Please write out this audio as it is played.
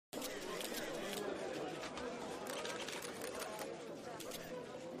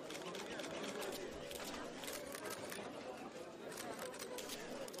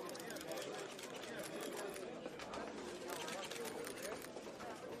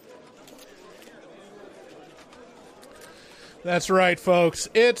That's right, folks.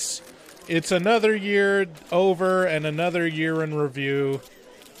 It's another year over and another year in review.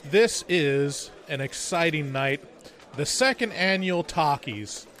 This is an exciting night. The second annual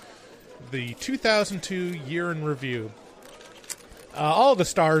Talkies, the 2002 year in review. All the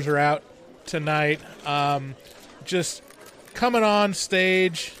stars are out tonight. Just coming on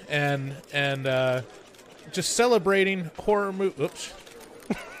stage and just celebrating horror movies. Oops.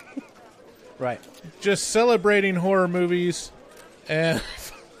 Right. Just celebrating horror movies and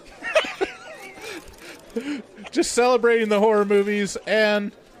just celebrating the horror movies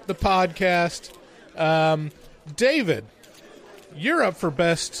and the podcast. David, you're up for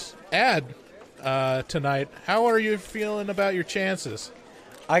best ad tonight. How are you feeling about your chances?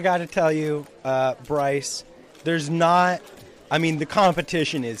 I got to tell you, Bryce, there's the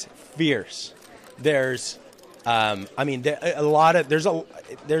competition is fierce. There's a lot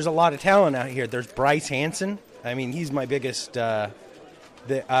of talent out here. There's Bryce Hansen. I mean, he's my biggest. Whoa,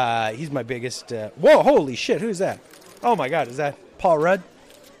 holy shit! Who's that? Oh my God, is that Paul Rudd?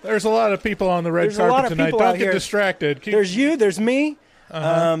 There's a lot of people on the red carpet tonight. Don't get distracted. There's you. There's me.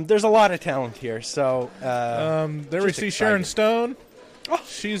 There's a lot of talent here. So there we see excited. Sharon Stone. Oh.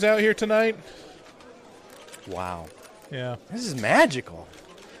 She's out here tonight. Wow. Yeah. This is magical.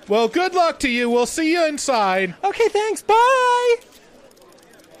 Well, good luck to you. We'll see you inside. Okay, thanks. Bye.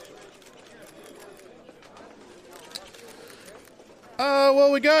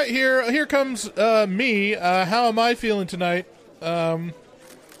 Well, we got here comes me. How am I feeling tonight? What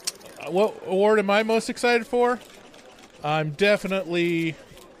award am I most excited for? I'm definitely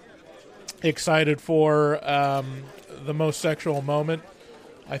excited for the most sexual moment.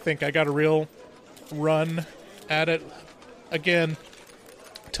 I think I got a real run at it. Again,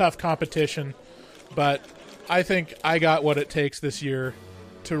 tough competition, but I think I got what it takes this year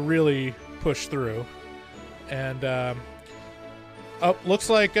to really push through. And looks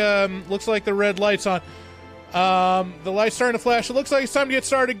like the red light's on. The light's starting to flash. It looks like it's time to get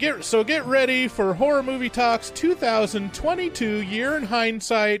started. Get ready for Horror Movie Talk's 2022 Year in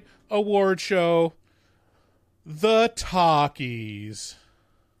Hindsight Award Show, The Talkies.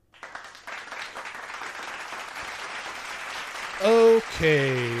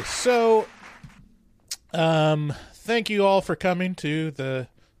 Okay, so thank you all for coming to the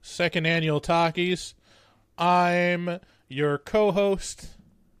second annual Talkies. I'm your co-host,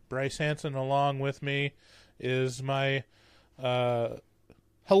 Bryce Hansen. Along with me is my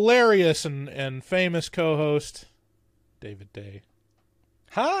hilarious and famous co-host, David Day.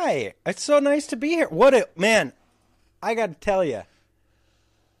 Hi, it's so nice to be here. Man, I got to tell you.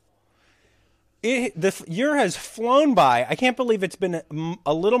 The year has flown by. I can't believe it's been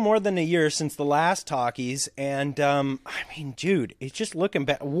a little more than a year since the last Talkies. And, dude, it's just looking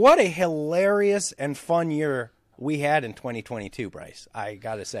back. What a hilarious and fun year we had in 2022, Bryce. I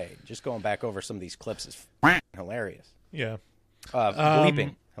got to say, just going back over some of these clips is hilarious. Yeah.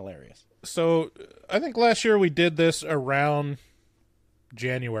 Bleeping hilarious. So I think last year we did this around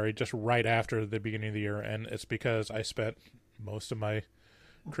January, just right after the beginning of the year. And it's because I spent most of my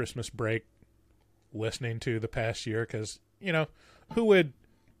Christmas break listening to the past year, because who would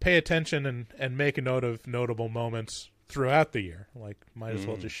pay attention and make a note of notable moments throughout the year? Like, might as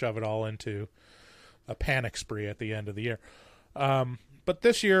well just shove it all into a panic spree at the end of the year. But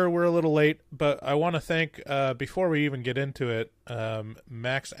this year we're a little late, but I want to thank, before we even get into it,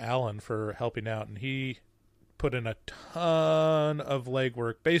 Max Allen for helping out, and he put in a ton of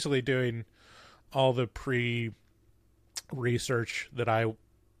legwork, basically doing all the pre-research that I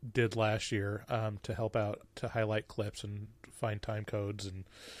did last year to help out, to highlight clips and find time codes and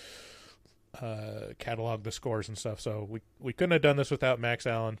catalog the scores and stuff. So we couldn't have done this without Max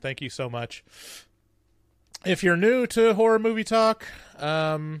Allen. Thank you so much. If you're new to Horror Movie Talk,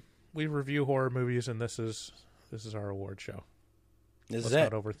 we review horror movies, and this is our award show. Let's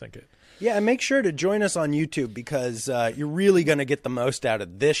not overthink it. Yeah, and make sure to join us on YouTube, because you're really going to get the most out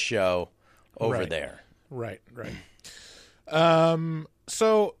of this show over there. Right.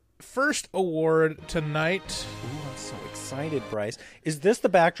 So, first award tonight. Ooh, I'm so excited, Bryce. Is this the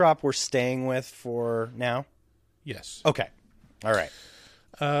backdrop we're staying with for now? Yes. Okay. All right.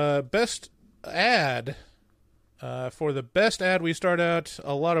 Best ad. For the best ad, we start out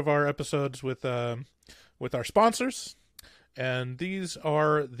a lot of our episodes with our sponsors, and these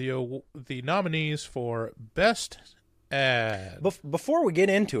are the nominees for best ad. Before we get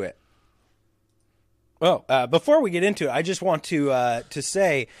into it, I just want to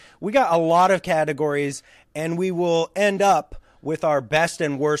say we got a lot of categories, and we will end up with our best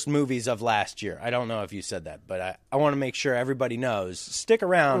and worst movies of last year. I don't know if you said that, but I want to make sure everybody knows. Stick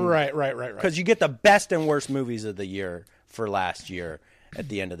around. Right. Because you get the best and worst movies of the year for last year at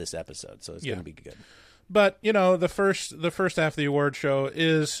the end of this episode, so it's going to be good. But, the first half of the award show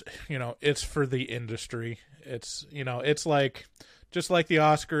is, it's for the industry. It's, it's like, just like the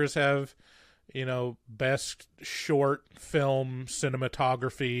Oscars have, best short film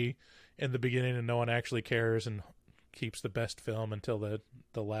cinematography in the beginning and no one actually cares and keeps the best film until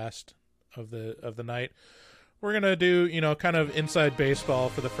the last of the night. We're going to do, kind of inside baseball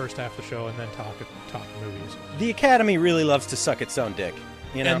for the first half of the show and then talk movies. The Academy really loves to suck its own dick.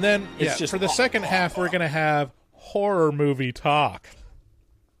 And then, for the second half, we're going to have horror movie talk.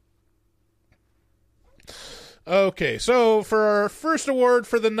 Okay, so for our first award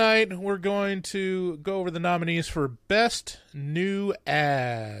for the night, we're going to go over the nominees for Best New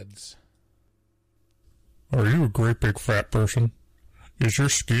Ads. Are you a great big fat person? Is your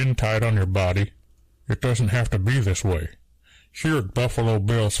skin tight on your body? It doesn't have to be this way. Here at Buffalo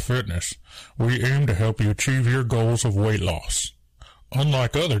Bills Fitness, we aim to help you achieve your goals of weight loss.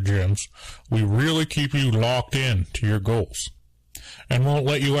 Unlike other gyms, we really keep you locked in to your goals and won't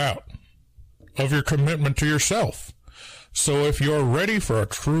let you out of your commitment to yourself. So if you're ready for a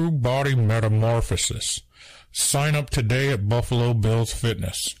true body metamorphosis, sign up today at Buffalo Bills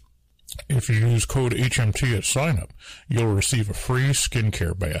Fitness. If you use code HMT at sign up, you'll receive a free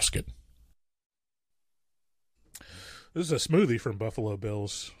skincare basket. This is a smoothie from Buffalo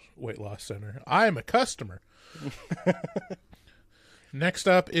Bills Weight Loss Center. I am a customer. Next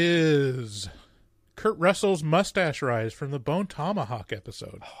up is Kurt Russell's Mustache Rise from the Bone Tomahawk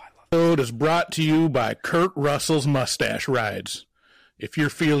episode. The episode is brought to you by Kurt Russell's Mustache Rides. If you're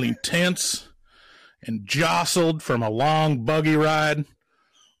feeling tense and jostled from a long buggy ride,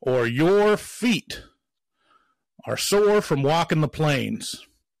 or your feet are sore from walking the plains,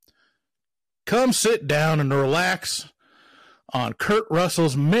 come sit down and relax on Kurt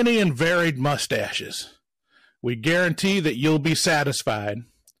Russell's many and varied mustaches. We guarantee that you'll be satisfied.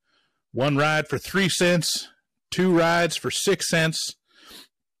 1 ride for 3 cents, 2 rides for 6 cents,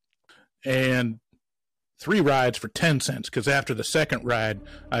 and 3 rides for 10 cents, because after the second ride,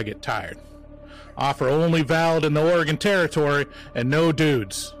 I get tired. Offer only valid in the Oregon Territory, and no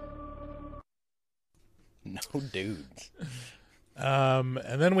dudes. No dudes.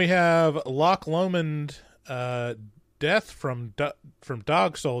 And then we have Loch Lomond Death from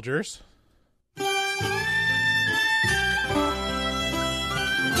Dog Soldiers.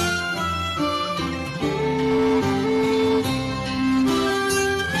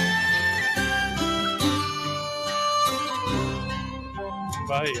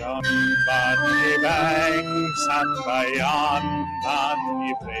 Beyond bonny banks and beyond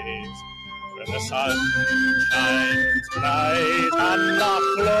bonny plains, where the sun shines bright on Loch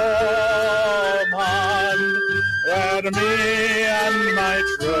Lomond, where me and my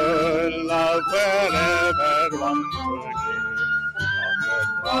true love will ever want again,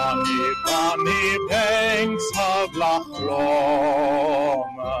 on the bonny banks of Loch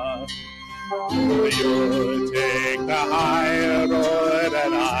Lomond. You take the high road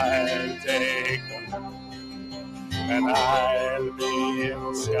and I'll take the low, and I'll be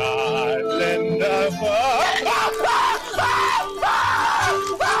in Scotland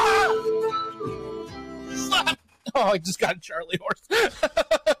Oh, I just got a Charlie horse.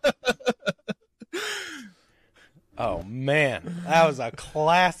 Oh, man. That was a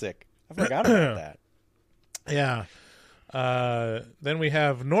classic. I forgot about that. Yeah. Then we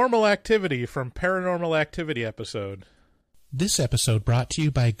have Normal Activity from Paranormal Activity episode. This episode brought to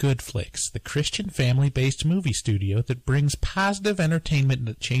you by Good Flicks, the Christian family-based movie studio that brings positive entertainment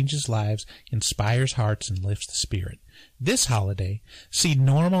that changes lives, inspires hearts, and lifts the spirit. This holiday, see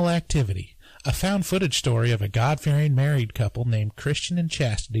Normal Activity, a found footage story of a God-fearing married couple named Christian and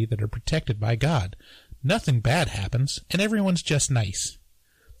Chastity that are protected by God. Nothing bad happens, and everyone's just nice.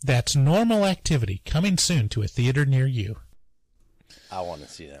 That's Normal Activity, coming soon to a theater near you. I want to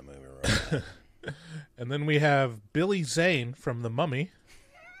see that movie right now. And then we have Billy Zane from The Mummy.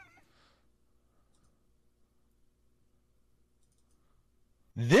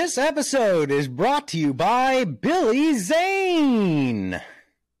 This episode is brought to you by Billy Zane.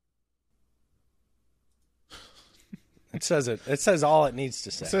 It says it. It says all it needs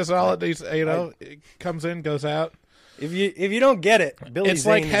to say. It says all it needs. It comes in, goes out. If you don't get it, Billy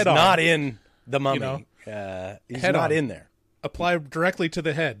Zane is not in The Mummy. He's not in there. Apply directly to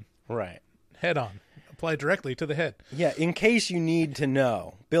the head. Right. Head on. Apply directly to the head. Yeah, in case you need to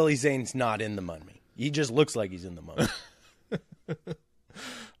know, Billy Zane's not in The Mummy. He just looks like he's in The Mummy.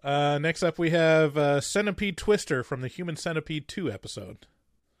 Next up we have Centipede Twister from the Human Centipede 2 episode.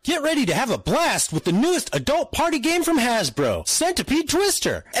 Get ready to have a blast with the newest adult party game from Hasbro, Centipede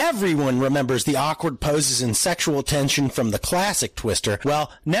Twister. Everyone remembers the awkward poses and sexual tension from the classic Twister.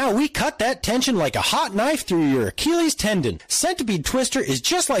 Well, now we cut that tension like a hot knife through your Achilles tendon. Centipede Twister is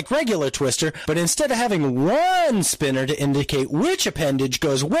just like regular Twister, but instead of having one spinner to indicate which appendage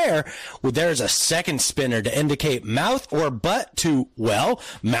goes where, well, there's a second spinner to indicate mouth or butt to, well,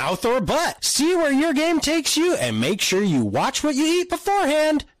 mouth or butt. See where your game takes you and make sure you watch what you eat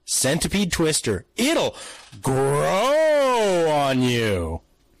beforehand. Centipede Twister. It'll grow on you.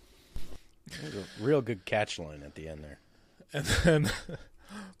 There's a real good catch line at the end there. And then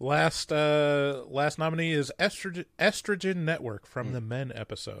last nominee is Estrogen Network from the Men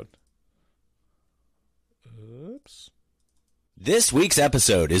episode. Oops. This week's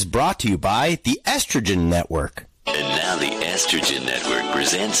episode is brought to you by the Estrogen Network. And now the Estrogen Network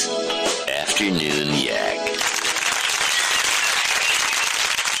presents Afternoon Yak.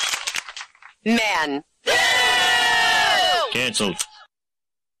 Man. Canceled.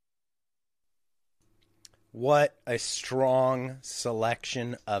 What a strong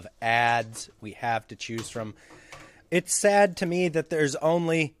selection of ads we have to choose from. It's sad to me that there's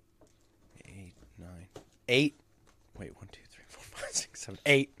only 8. Wait, 1, 2, 3, 4, 5, 6, 7,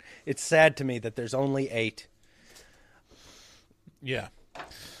 8. It's sad to me that there's only 8. Yeah.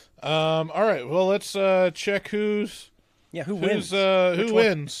 All right. Well, let's check who wins. Who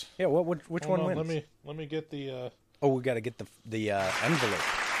wins? Yeah. Which one wins? Let me get the. Oh, we got to get the envelope.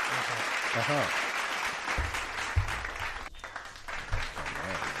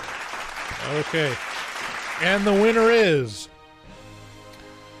 Okay. And the winner is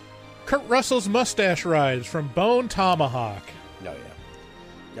Kurt Russell's Mustache Rides from Bone Tomahawk. Oh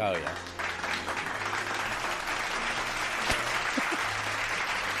yeah.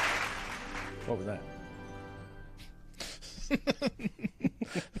 What was that?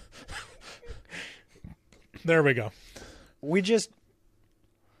 There we go. We just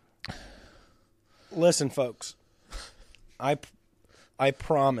listen, folks. I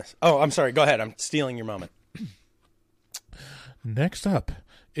promise. Oh, I'm sorry. Go ahead. I'm stealing your moment. Next up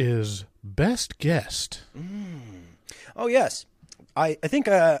is Best Guest. Oh yes, I think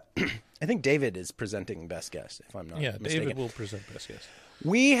David is presenting Best Guest. If I'm not mistaken. David will present Best Guest.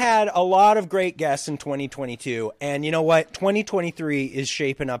 We had a lot of great guests in 2022, and you know what? 2023 is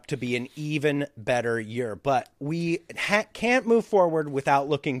shaping up to be an even better year, but we can't move forward without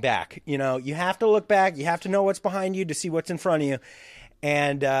looking back. You know, you have to look back. You have to know what's behind you to see what's in front of you,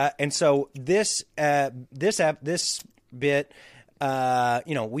 and so this bit,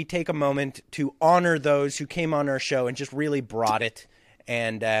 we take a moment to honor those who came on our show and just really brought it,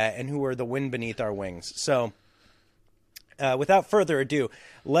 and who were the wind beneath our wings. So. Without further ado,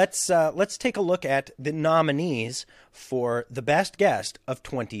 let's take a look at the nominees for the Best Guest of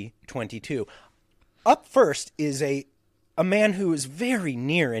 2022. Up first is a man who is very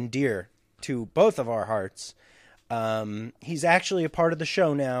near and dear to both of our hearts. He's actually a part of the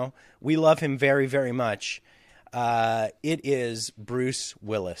show now. We love him very, very much. It is Bruce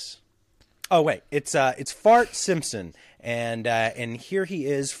Willis. Oh wait, it's Fart Simpson, and here he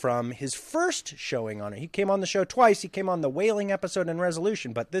is from his first showing on it. He came on the show twice. He came on the Wailing episode and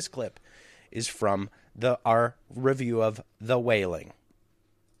Resolution, but this clip is from our review of The Wailing.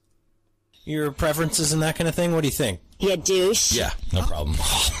 Your preferences and that kind of thing. What do you think? You douche. Yeah, no problem.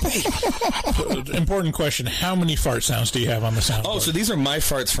 Important question. How many fart sounds do you have on the soundboard? Oh, so these are my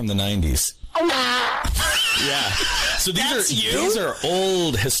farts from the 90s. Yeah. So these are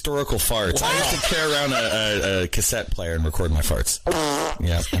old historical farts. Wow. I used to carry around a cassette player and record my farts.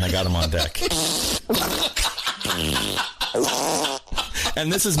 Yeah, and I got them on deck.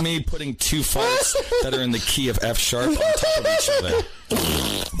 And this is me putting two farts that are in the key of F sharp on top of each other.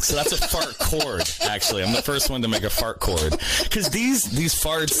 So that's a fart chord, actually. I'm the first one to make a fart chord. Because these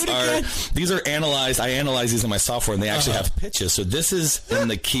farts are analyzed. I analyze these in my software, and they actually have pitches. So this is in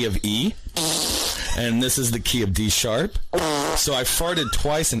the key of E, and this is the key of D sharp. So I farted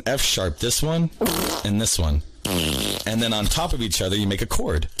twice in F sharp, this one and this one. And then on top of each other, you make a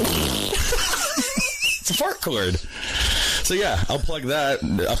chord. It's a fart chord. So yeah, I'll plug that.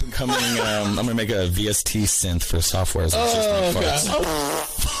 Up and coming, I'm going to make a VST synth for software. It's just my farts.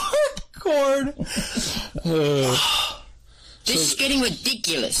 Fart chord. This is getting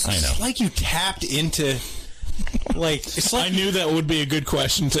ridiculous. I know. It's like you tapped into... it's like I knew that would be a good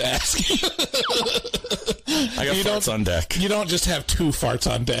question to ask. I got farts on deck. You don't just have two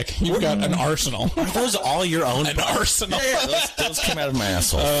farts on deck. You've got an arsenal. Are those all your own? An arsenal. Yeah, those came out of my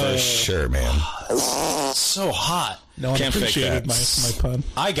asshole for sure, man. So hot. No one Can't fake appreciated that. my pun.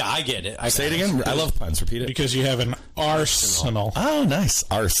 I get it. Say it again. I love puns. Repeat it. Because you have an Arsenal. Oh, nice.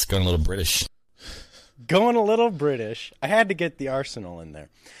 Ars, going a little British. Going a little British. I had to get the Arsenal in there.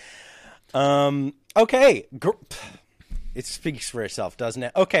 Okay. It speaks for itself, doesn't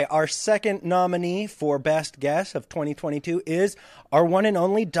it? Okay, our second nominee for Best Guest of 2022 is our one and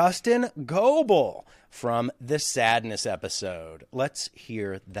only Dustin Goebel from the Sadness episode. Let's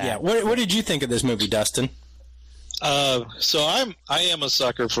hear that. Yeah, what did you think of this movie, Dustin? So I am a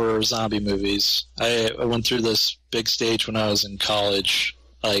sucker for zombie movies. I went through this big stage when I was in college,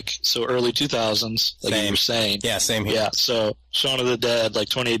 so early 2000s, like Same. you were saying. Yeah, same here. Yeah, so Shaun of the Dead,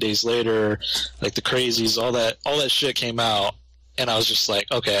 28 Days Later, The Crazies, all that shit came out, and I was just like,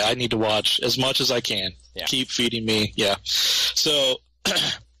 okay, I need to watch as much as I can. Yeah. Keep feeding me. Yeah. So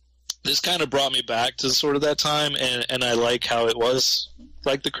this kind of brought me back to sort of that time, and I like how it was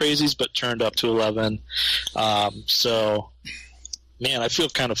like The Crazies, but turned up to 11. So, man, I feel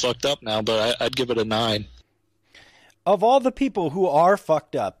kind of fucked up now, but I'd give it a 9. Of all the people who are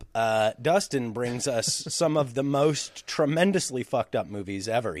fucked up, Dustin brings us some of the most tremendously fucked up movies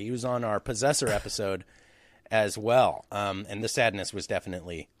ever. He was on our Possessor episode as well, and The Sadness was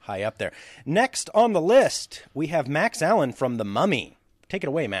definitely high up there. Next on the list, we have Max Allen from The Mummy. Take it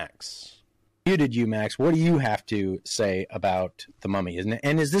away, Max. Muted you, Max. What do you have to say about The Mummy?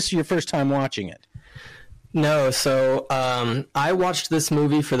 And is this your first time watching it? No, so I watched this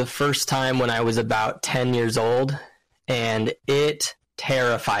movie for the first time when I was about 10 years old, and it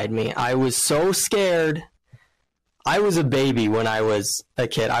terrified me. I was so scared. I was a baby when I was a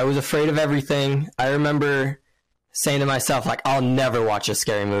kid. I was afraid of everything. I remember saying to myself, I'll never watch a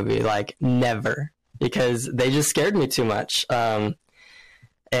scary movie, never, because they just scared me too much.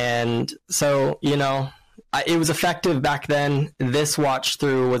 And so, it was effective back then. This watch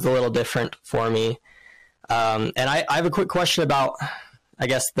through was a little different for me. And I have a quick question about, I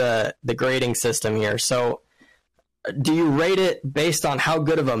guess, the grading system here. So do you rate it based on how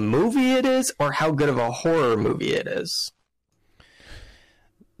good of a movie it is or how good of a horror movie it is?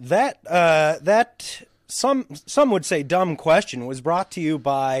 That some would say dumb question was brought to you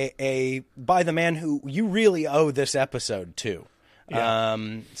by the man who you really owe this episode to. Yeah.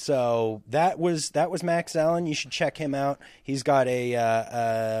 So that was Max Allen. You should check him out. He's got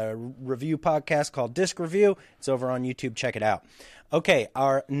a review podcast called Disc Review. It's over on YouTube. Check it out. Okay,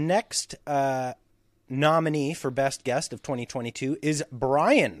 our next nominee for Best Guest of 2022 is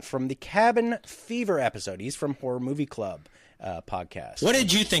Brian from the Cabin Fever episode. He's from Horror Movie Club podcast. What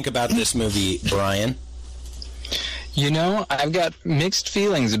did you think about this movie, Brian? I've got mixed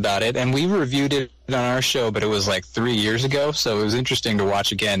feelings about it, and we reviewed it on our show, but it was 3 years ago, so it was interesting to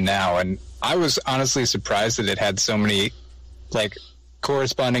watch again now. And I was honestly surprised that it had so many,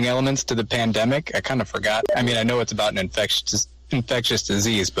 corresponding elements to the pandemic. I kind of forgot. I mean, I know it's about an infectious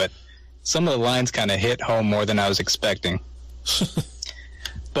disease, but some of the lines kind of hit home more than I was expecting.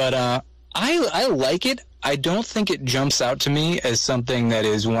 But I like it. I don't think it jumps out to me as something that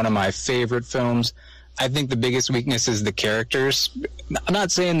is one of my favorite films. I think the biggest weakness is the characters. I'm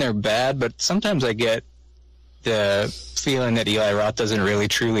not saying they're bad, but sometimes I get the feeling that Eli Roth doesn't really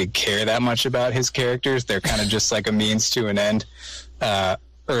truly care that much about his characters. They're kind of just like a means to an end, or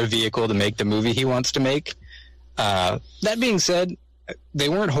a vehicle to make the movie he wants to make. That being said, they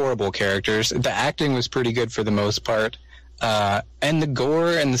weren't horrible characters. The acting was pretty good for the most part. And the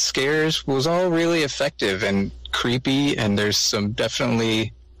gore and the scares was all really effective and creepy, and there's some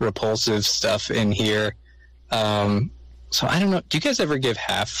definitely repulsive stuff in here. So I don't know. Do you guys ever give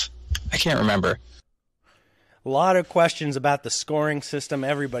half? I can't remember. A lot of questions about the scoring system.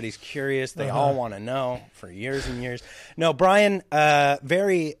 Everybody's curious. They all want to know for years and years. No, Brian,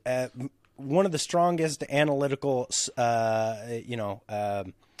 very one of the strongest analytical,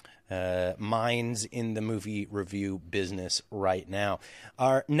 minds in the movie review business right now.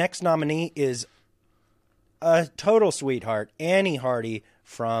 Our next nominee is a total sweetheart, Annie Hardy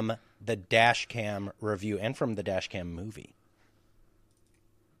from the Dashcam review and from the Dashcam movie.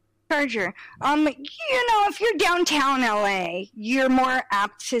 Charger. If you're downtown LA, you're more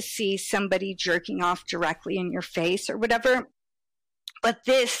apt to see somebody jerking off directly in your face or whatever. But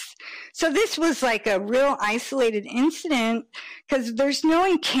this was like a real isolated incident because there's no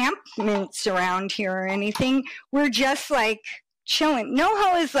encampments around here or anything. We're just chilling.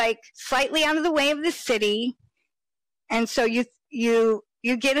 NoHo is slightly out of the way of the city. And so you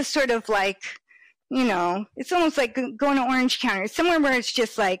get a sort of it's almost like going to Orange County, somewhere where it's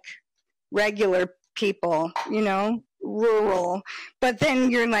just regular people, rural. But then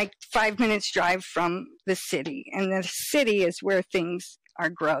you're 5 minutes drive from the city, and the city is where things are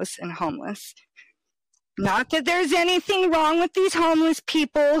gross and homeless. Not that there's anything wrong with these homeless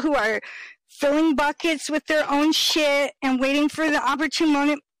people who are filling buckets with their own shit and waiting for the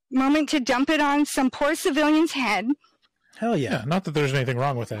opportune moment to dump it on some poor civilian's head. Hell yeah. Yeah, not that there's anything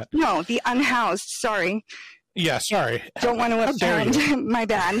wrong with that. No, the unhoused. Sorry. Yeah, sorry. Don't want to How dare offend. you? My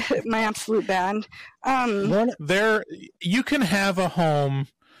bad. My absolute bad. There, you can have a home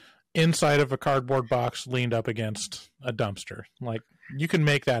inside of a cardboard box leaned up against a dumpster. Like, you can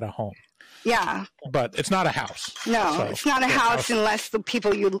make that a home. Yeah. But it's not a house. No, So, it's not a house unless the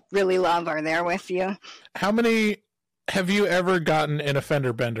people you really love are there with you. How many have you ever gotten in a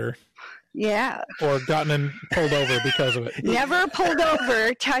fender bender? Yeah. Or gotten pulled over because of it? Never pulled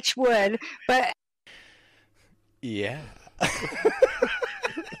over, touch wood, but... Yeah.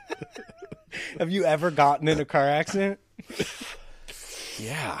 Have you ever gotten in a car accident?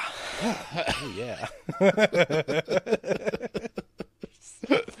 Yeah. Oh, yeah.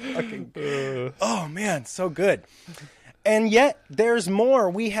 Oh man, so good. And yet there's more.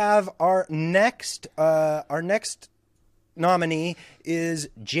 We have our next nominee is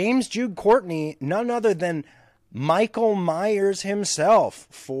James Jude Courtney, none other than Michael Myers himself,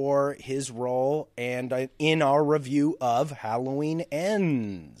 for his role and in our review of Halloween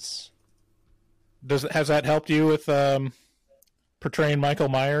Ends. Has that helped you with portraying Michael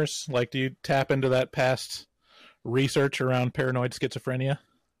Myers? Like, do you tap into that past research around paranoid schizophrenia?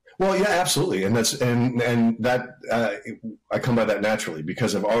 Well, yeah, absolutely, and that I come by that naturally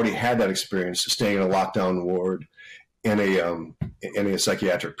because I've already had that experience staying in a lockdown ward in a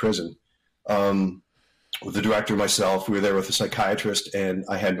psychiatric prison. With the director, myself, we were there with a psychiatrist, and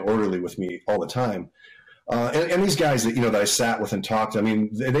I had an orderly with me all the time. And these guys that I sat with and talked, I mean,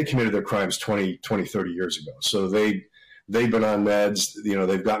 they committed their crimes 20, 30 years ago. So they've been on meds,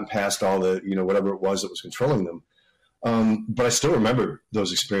 they've gotten past all the, whatever it was that was controlling them. But I still remember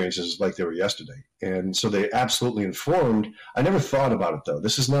those experiences like they were yesterday. And so they absolutely informed. I never thought about it though.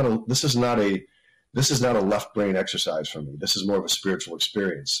 This is not a left brain exercise for me. This is more of a spiritual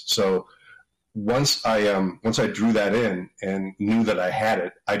experience. So once I drew that in and knew that I had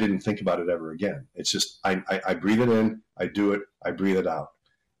it, I didn't think about it ever again. It's just, I breathe it in, I do it, I breathe it out.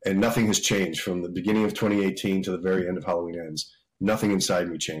 And nothing has changed from the beginning of 2018 to the very end of Halloween Ends. Nothing inside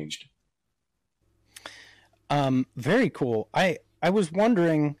me changed. Very cool. I was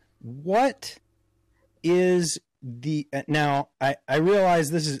wondering, what is the, now I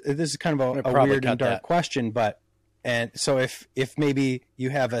realize this is kind of a weird and dark question, but, and so if maybe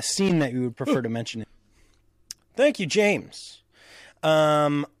you have a scene that you would prefer to mention. Thank you, James.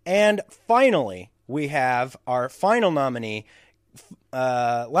 And finally, we have our final nominee,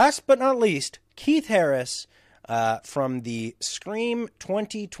 last but not least, Keith Harris, from the Scream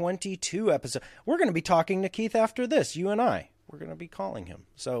 2022 episode. We're going to be talking to Keith after this, you and I. We're going to be calling him.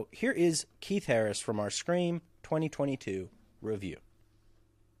 So here is Keith Harris from our Scream 2022 review.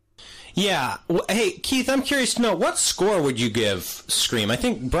 Yeah. Well, hey, Keith, I'm curious to know, what score would you give Scream? I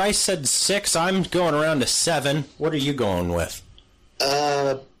think Bryce said 6. I'm going around to 7. What are you going with?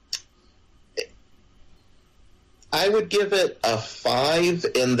 I would give it a 5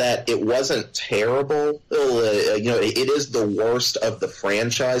 in that it wasn't terrible. It is the worst of the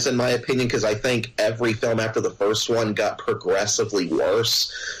franchise, in my opinion, because I think every film after the first one got progressively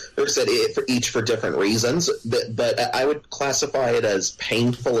worse. Like I said, each for different reasons. But I would classify it as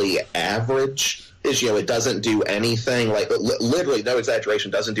painfully average. It doesn't do anything, like literally, no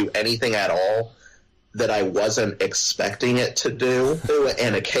exaggeration, doesn't do anything at all that I wasn't expecting it to do.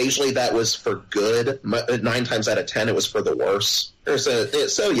 And occasionally that was for good. 9 times out of 10, it was for the worse.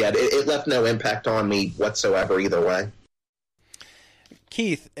 It left no impact on me whatsoever either way.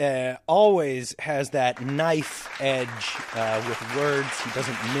 Keith always has that knife edge with words. He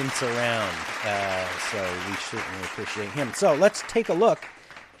doesn't mince around. So we certainly appreciate him. So let's take a look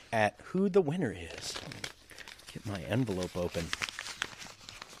at who the winner is. Get my envelope open.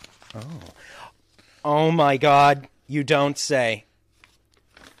 Oh my God, you don't say.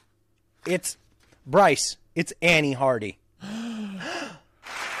 It's Bryce. It's Annie Hardy.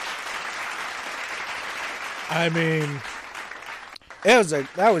 I mean, that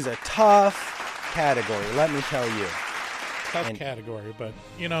was a tough category, let me tell you. Tough category, but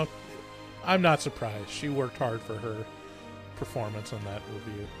I'm not surprised. She worked hard for her performance in that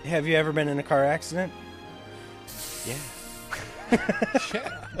review. Have you ever been in a car accident? Yeah.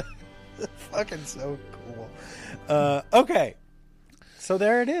 Yeah. Fucking so cool. Okay. So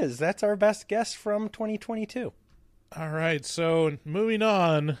there it is. That's our best guess from 2022. All right. So moving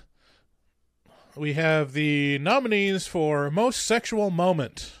on, we have the nominees for Most Sexual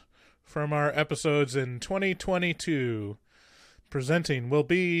Moment from our episodes in 2022. Presenting will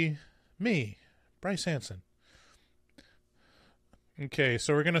be me, Bryce Hanson. Okay,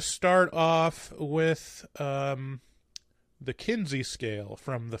 so we're going to start off with the Kinsey scale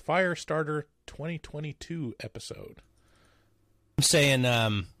from the Firestarter 2022 episode. I'm saying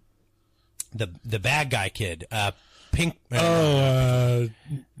the bad guy kid, Pink. Plemons.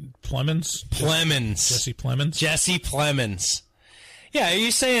 Jesse Plemons. Jesse Plemons. Yeah, are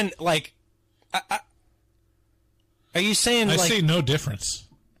you saying like? Are you saying I like? see no difference.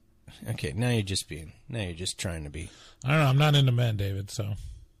 Okay, now you're just trying to be. I don't know. I'm not into men, David. So.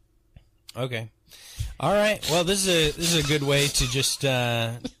 Okay. All right. Well, this is a good way to just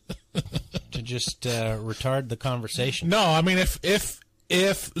retard the conversation. No, I mean if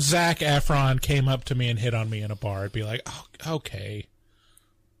Zac Efron came up to me and hit on me in a bar, I'd be like, oh, okay.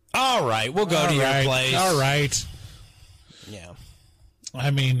 All right, we'll go to your place. All right. Yeah. I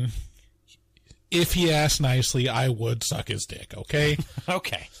mean, if he asked nicely, I would suck his dick, okay?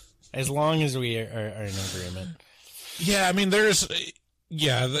 Okay. As long as we are in agreement. Yeah, I mean,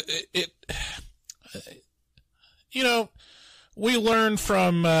 you know, we learned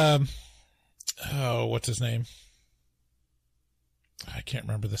from, what's his name? I can't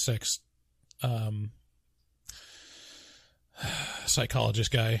remember the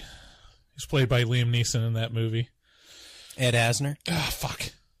psychologist guy. He's played by Liam Neeson in that movie. Ed Asner? Ah,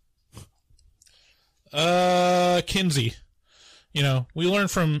 fuck. Kinsey. You know, we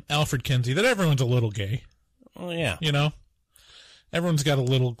learned from Alfred Kinsey that everyone's a little gay. Oh, yeah. You know? Everyone's got a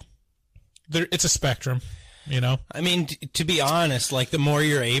little... It's a spectrum, you know? I mean, to be honest, like, the more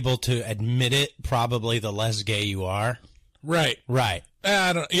you're able to admit it, probably the less gay you are. Right. Right.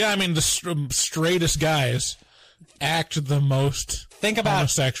 I mean, the straightest guys act the most Think about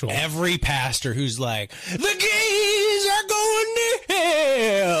homosexual. Every pastor who's like, the gays are going to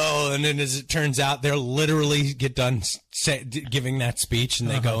hell. And then as it turns out, they'll literally get done giving that speech and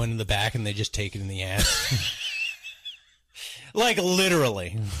they go into the back and they just take it in the ass. Like,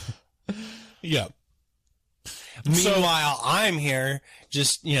 literally. Yeah. Meanwhile, I'm here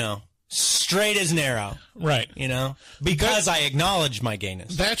just, straight as an arrow. Right. Because I acknowledge my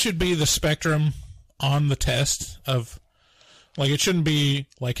gayness. That should be the spectrum on the test of, like, it shouldn't be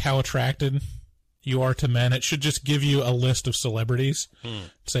like how attracted you are to men. It should just give you a list of celebrities.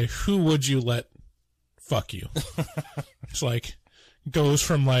 Say, who would you let fuck you? It's like, goes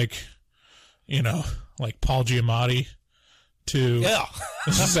from like Paul Giamatti to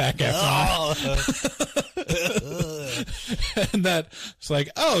Zac Efron. And that it's like,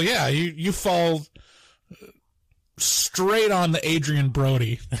 oh yeah, you fall straight on the Adrian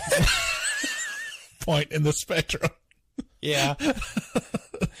Brody point in the spectrum. Yeah.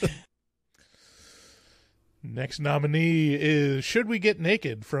 Next nominee is Should We Get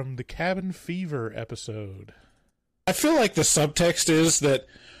Naked from the Cabin Fever episode. I feel like the subtext is that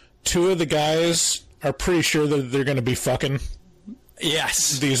two of the guys are pretty sure that they're going to be fucking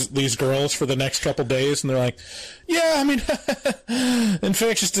these girls for the next couple days, and they're like, yeah, I mean,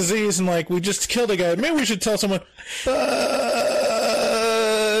 infectious disease, and like, we just killed a guy. Maybe we should tell someone, but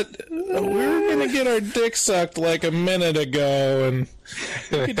we're going to get our dick sucked like a minute ago, and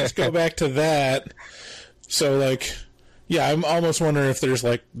we could just go back to that. So, like, yeah, I'm almost wondering if there's,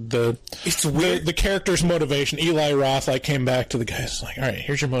 like, it's weird. The character's motivation. Eli Roth, like, came back to the guys, like, all right,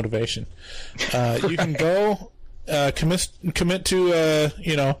 here's your motivation. You can go commit to,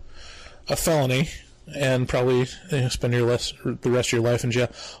 a felony and probably spend the rest of your life in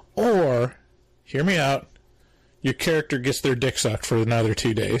jail. Or, hear me out, your character gets their dick sucked for another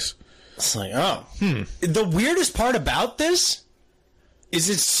 2 days. It's like, The weirdest part about this is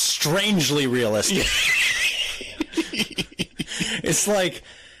it's strangely realistic. It's like,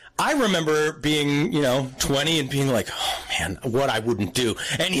 I remember being, 20 and being like, oh man, what I wouldn't do.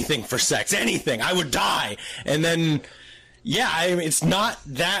 Anything for sex, anything. I would die. And then, it's not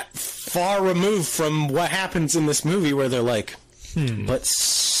that far removed from what happens in this movie where they're like, but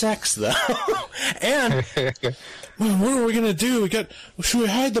sex though. And well, what are we gonna do? Should we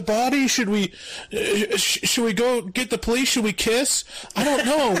hide the body? Should we go get the police? Should we kiss? I don't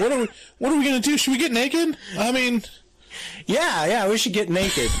know. What are we gonna do? Should we get naked? I mean, yeah, we should get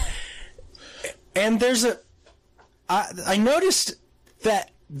naked. And there's I noticed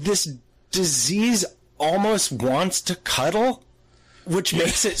that this disease almost wants to cuddle, which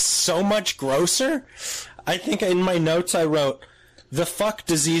makes it so much grosser. I think in my notes I wrote, the fuck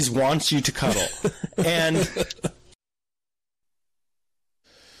disease wants you to cuddle.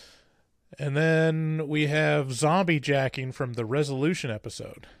 And then we have zombie jacking from the Resolution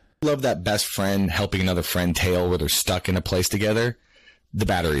episode. Love that best friend helping another friend tale where they're stuck in a place together. The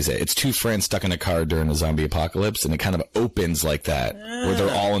battery's it. It's two friends stuck in a car during a zombie apocalypse, and it kind of opens like that, where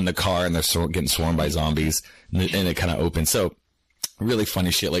they're all in the car and they're getting swarmed by zombies, and it kind of opens. So Really funny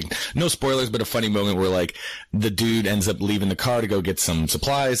shit. Like, no spoilers, but a funny moment where, like, the dude ends up leaving the car to go get some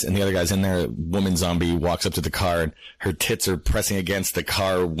supplies, and the other guy's in there. Woman zombie walks up to the car, and her tits are pressing against the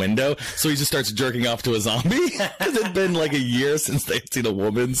car window. So he just starts jerking off to a zombie. Because it'd been like a year since they'd seen a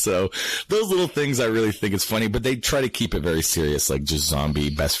woman. So those little things I really think is funny, but they try to keep it very serious, like just zombie,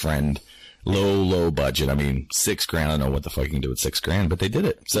 best friend. Low budget. I mean, $6,000. I don't know what the fuck you can do with $6,000, but they did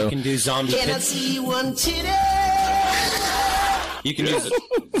it. So you can do zombie. Can I see one titty? You can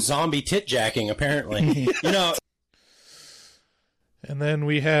do zombie tit jacking, apparently. You know. And then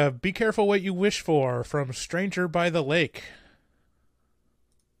we have Be Careful What You Wish For from Stranger by the Lake.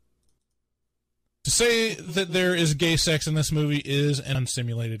 To say that there is gay sex in this movie is an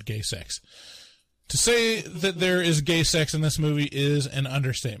unsimulated gay sex. To say that there is gay sex in this movie is an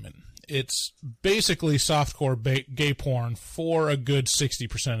understatement. It's basically softcore gay porn for a good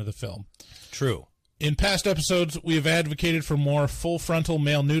 60% of the film. True. In past episodes, we have advocated for more full-frontal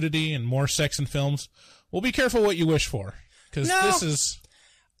male nudity and more sex in films. Well, be careful what you wish for, because this is...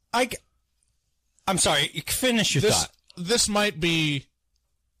 I'm sorry, finish your thought. This might be...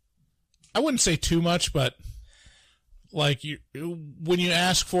 I wouldn't say too much, but like when you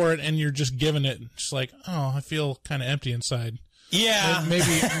ask for it and you're just given it, it's like, oh, I feel kind of empty inside. Yeah. Maybe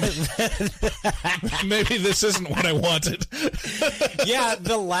this isn't what I wanted. Yeah,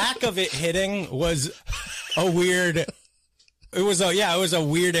 the lack of it hitting was a weird... It was a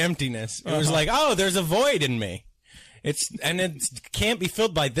weird emptiness. It was like, oh, there's a void in me. It can't be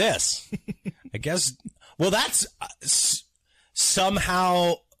filled by this. I guess... Well, that's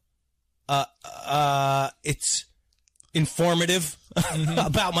somehow... it's informative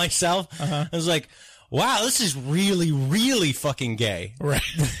about myself. I was like... Wow, this is really, really fucking gay. Right.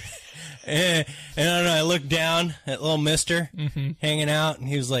 and I don't know, I looked down at little mister hanging out, and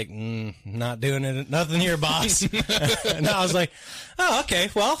he was like, not doing it, nothing here, boss. And I was like, oh, okay,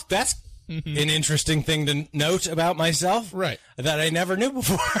 well, that's an interesting thing to note about myself. Right. That I never knew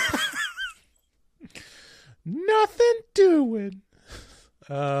before. Nothing doing.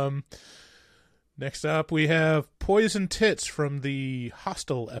 Next up, we have Poison Tits from the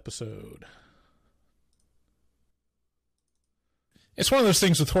Hostel episode. It's one of those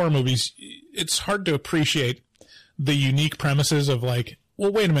things with horror movies, it's hard to appreciate the unique premises of like,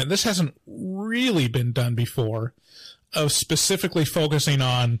 well, wait a minute, this hasn't really been done before, of specifically focusing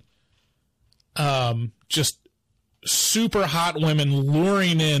on just super hot women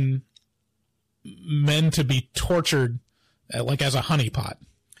luring in men to be tortured like as a honeypot.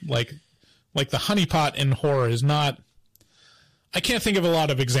 Like the honeypot in horror is not... I can't think of a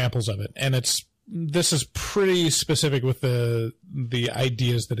lot of examples of it, and this is pretty specific with the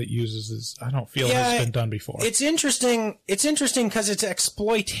ideas that it uses. I don't feel it's been done before. It's interesting. It's interesting because it's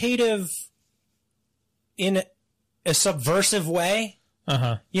exploitative in a subversive way.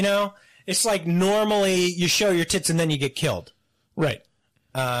 You know, it's like normally you show your tits and then you get killed. Right.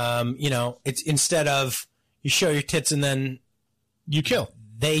 You know, it's instead of you show your tits and then you kill.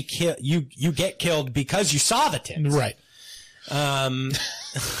 They kill you. You get killed because you saw the tits. Right.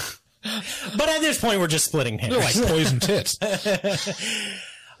 But at this point, we're just splitting hairs. They're like poison tits.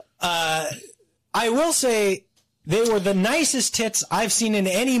 I will say they were the nicest tits I've seen in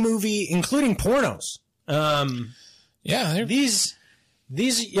any movie, including pornos. Yeah, these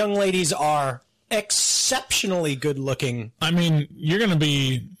young ladies are exceptionally good looking. I mean, you'll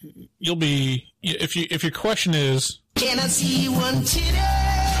be if your question is, can I see one titty?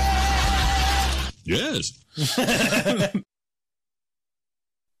 Yes.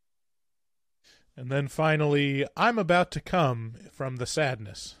 And then finally, I'm About to Come from The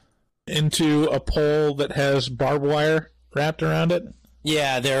Sadness. Into a pole that has barbed wire wrapped around it?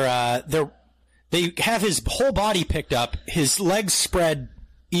 Yeah, they have his whole body picked up, his legs spread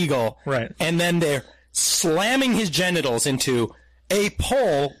eagle, right, and then they're slamming his genitals into a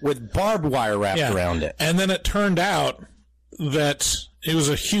pole with barbed wire wrapped around it. And then it turned out that it was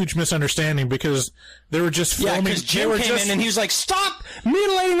a huge misunderstanding because they were just filming. Yeah, because Jim came in and he was like, "Stop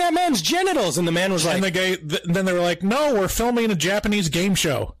mutilating that man's genitals!" And the man was like, then they were like, "No, we're filming a Japanese game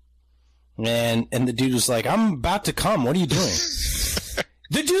show." And the dude was like, "I'm about to come. What are you doing?"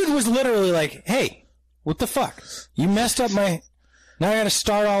 The dude was literally like, "Hey, what the fuck? You messed up my... Now I got to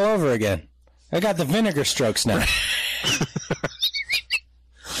start all over again. I got the vinegar strokes now."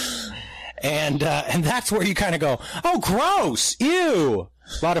 And that's where you kind of go, "Oh, gross, ew."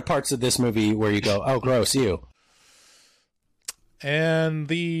 A lot of parts of this movie where you go, "Oh, gross, ew." And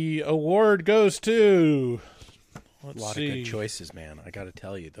the award goes to... A lot of good choices, man. I got to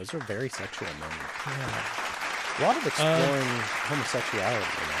tell you. Those are very sexual moments. Yeah. A lot of exploring homosexuality.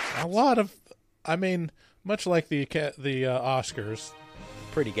 A lot of... I mean, much like the Oscars,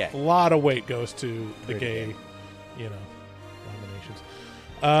 pretty gay. A lot of weight goes to the gay, nominations.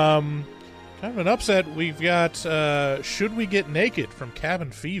 Kind of an upset. We've got Should We Get Naked from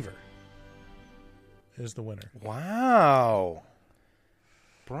Cabin Fever is the winner. Wow.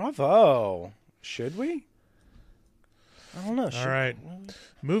 Bravo. Should we? I don't know. All right.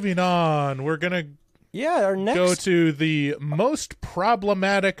 Moving on. We're going to our next go to the most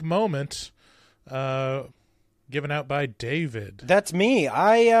problematic moment given out by David. That's me.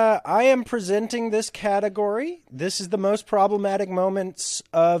 I am presenting this category. This is the most problematic moments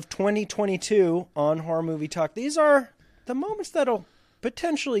of 2022 on Horror Movie Talk. These are the moments that'll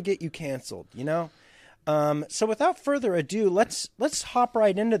potentially get you canceled, So without further ado, let's hop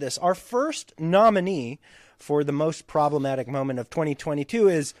right into this. Our first nominee for the most problematic moment of 2022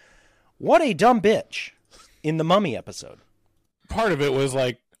 is What a Dumb Bitch in the Mummy episode. Part of it was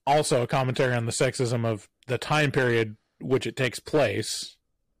like also a commentary on the sexism of the time period which it takes place,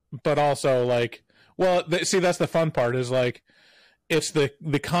 but also like, well, see, that's the fun part is like, it's the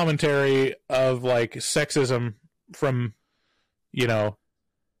commentary of like sexism from,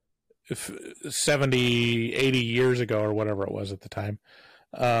 70, 80 years ago or whatever it was at the time.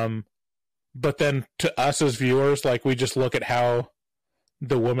 But then to us as viewers, like we just look at how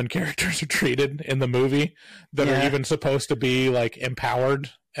the woman characters are treated in the movie that are even supposed to be like empowered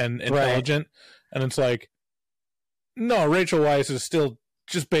and intelligent. Right. And it's like, no, Rachel Weisz is still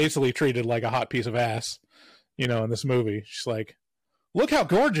just basically treated like a hot piece of ass, in this movie. She's like, look how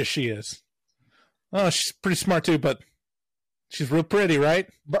gorgeous she is. Oh, she's pretty smart too, but she's real pretty, right?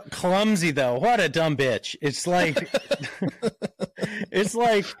 But clumsy though. What a dumb bitch. It's like it's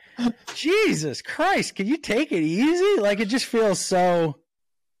like, Jesus Christ, can you take it easy? Like it just feels so.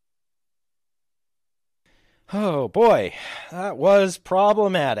 Oh boy, that was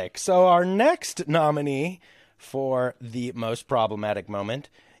problematic. So our next nominee for the most problematic moment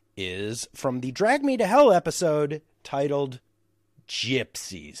is from the Drag Me to Hell episode titled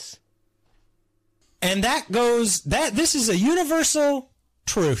Gypsies. And this is a universal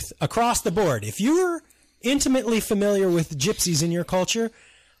truth across the board. If you're intimately familiar with gypsies in your culture,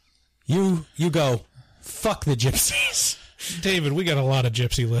 you go, fuck the gypsies. David, we got a lot of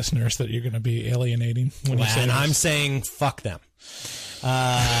gypsy listeners that you're going to be alienating when you say this. I'm saying fuck them.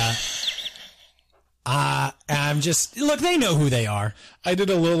 I'm just, look, they know who they are. I did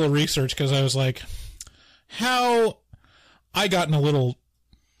a little research because I was like, how I got in a little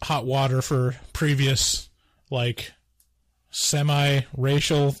hot water for previous, like,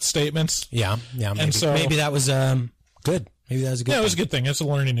 semi-racial statements. Yeah. Maybe, and so, maybe that was good. Maybe that was a good thing. It was a good thing. It's a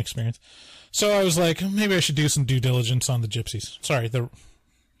learning experience. So I was like, maybe I should do some due diligence on the gypsies. Sorry, the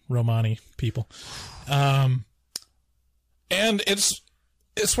Romani people. And it's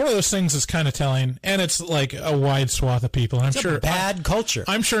one of those things that's kind of telling, and it's like a wide swath of people. And it's a bad culture.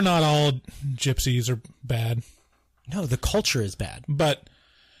 I'm sure not all gypsies are bad. No, the culture is bad. But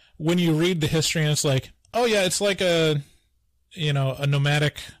when you read the history, and it's like, oh yeah, it's like a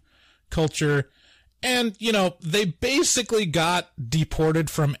nomadic culture. And, they basically got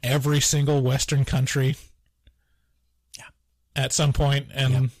deported from every single Western country at some point.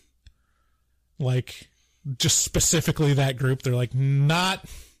 And, like, just specifically that group, they're like, not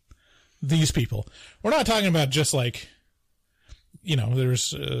these people. We're not talking about just, like,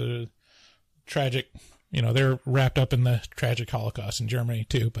 there's tragic, they're wrapped up in the tragic Holocaust in Germany,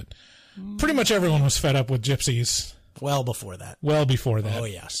 too. But pretty much everyone was fed up with gypsies. Well before that. Oh,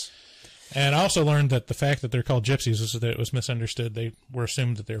 yes. And I also learned that the fact that they're called gypsies is that it was misunderstood. They were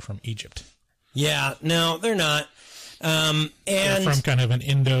assumed that they're from Egypt. Yeah, no, they're not. And they're from kind of an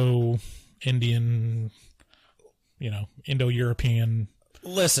Indo-Indian, Indo-European,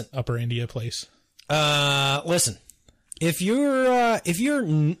 Upper India place. Listen, if you're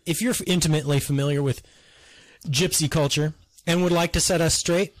intimately familiar with gypsy culture and would like to set us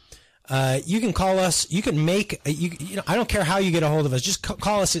straight, you can call us. You can make. I don't care how you get a hold of us. Just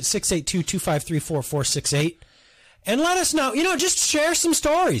call us at 682-253-4468 and let us know. Just share some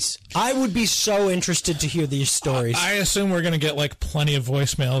stories. I would be so interested to hear these stories. I assume we're going to get like plenty of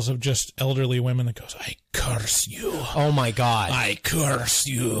voicemails of just elderly women that goes, "I curse you." Oh my God. I curse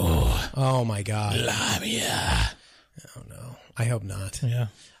you. Oh my God. Lamia. Oh no. I hope not. Yeah.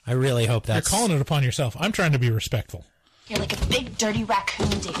 I really hope that's. You're calling it upon yourself. I'm trying to be respectful. You're like a big dirty raccoon,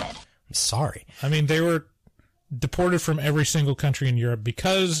 David. Sorry. I mean, they were deported from every single country in Europe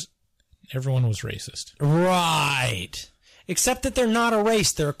because everyone was racist. Right. Except that they're not a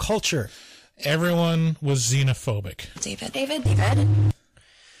race, they're a culture. Everyone was xenophobic. David.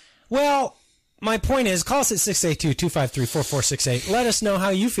 Well, my point is, call us at 682-253-4468. Let us know how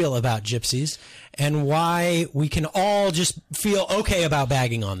you feel about gypsies and why we can all just feel okay about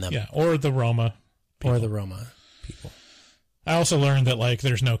bagging on them. Yeah, or the Roma people. Or the Roma people. I also learned that, like,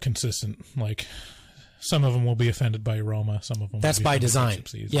 there's no consistent, like, some of them will be offended by Roma, some of them That's will be by offended design. by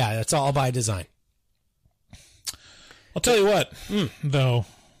gypsies. Yeah, that's all by design. I'll tell you what, though,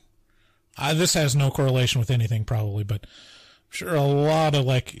 this has no correlation with anything probably, but I'm sure a lot of,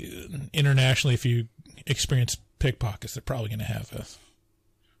 like, internationally, if you experience pickpockets, they're probably going to have a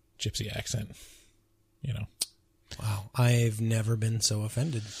gypsy accent, you know. Wow, I've never been so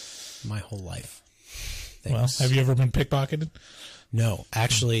offended my whole life. Thanks. Well, have you ever been pickpocketed? No,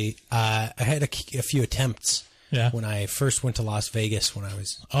 actually, I had a few attempts when I first went to Las Vegas when I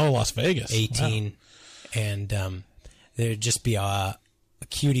was Las Vegas 18, wow. And there'd just be a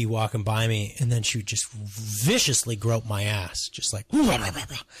cutie walking by me, and then she would just viciously grope my ass, just like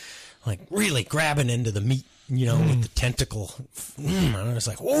really grabbing into the meat, you know, with the tentacle. And I was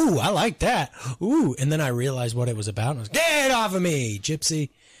like, "Ooh, I like that." Ooh, and then I realized what it was about, and I was, "Get off of me, gypsy!"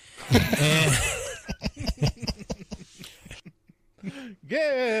 And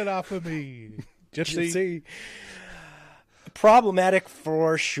get off of me, gypsy. Problematic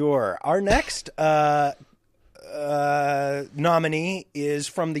for sure. Our next nominee is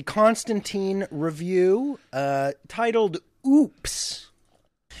from the Constantine Review, titled "Oops."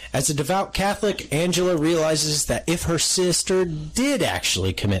 As a devout Catholic, Angela realizes that if her sister did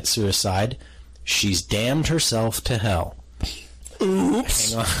actually commit suicide, she's damned herself to hell.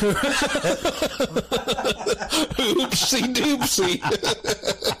 Oops. Hang on. Oopsie doopsie.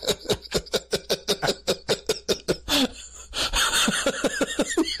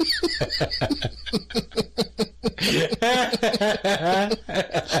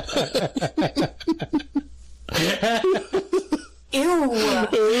 Ew.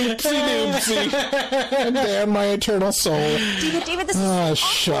 Oopsie doopsie. Damn my eternal soul. David, this is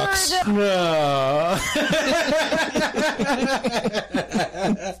shucks. awkward.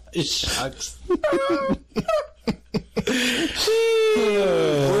 Shucks.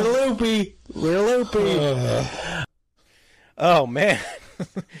 We're loopy. Oh, man.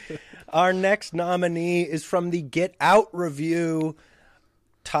 Our next nominee is from the Get Out Review,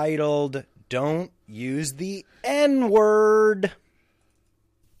 titled "Don't Use the N-Word."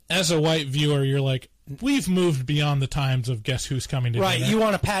 As a white viewer, you're like, we've moved beyond the times of guess who's coming to Right, dinner. you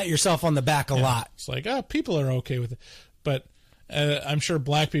want to pat yourself on the back a lot. It's like, oh, people are okay with it. But I'm sure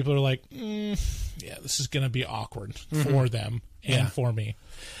black people are like, yeah, this is going to be awkward for them and for me.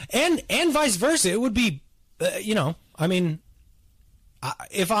 And vice versa. It would be, I mean,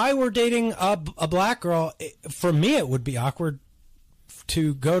 if I were dating a black girl, for me it would be awkward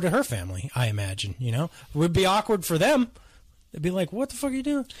to go to her family, I imagine, It would be awkward for them. They'd be like, what the fuck are you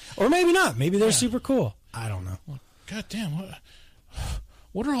doing? Or maybe not. Maybe they're super cool. I don't know. God damn,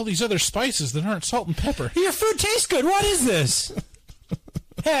 what are all these other spices that aren't salt and pepper? Your food tastes good. What is this?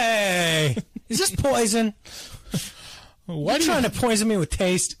 Hey, is this poison? Why are you trying to poison me with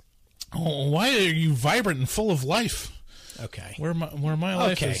taste? Oh, why are you vibrant and full of life? Okay. Where my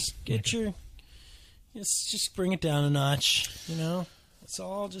life is. Let's just bring it down a notch, It's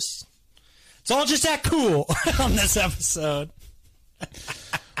all just that cool on this episode.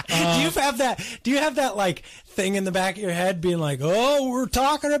 Do you have that like thing in the back of your head being like, oh, we're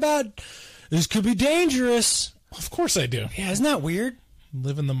talking about this could be dangerous? Of course I do. Yeah, isn't that weird?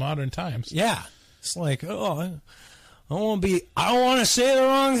 Live in the modern times. Yeah. It's like, oh, I don't want to say the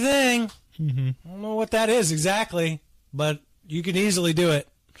wrong thing. Mm-hmm. I don't know what that is exactly, but you can easily do it.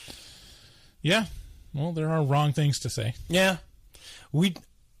 Yeah. Well, there are wrong things to say. Yeah.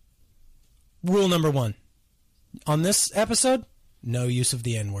 Rule number 1. On this episode, no use of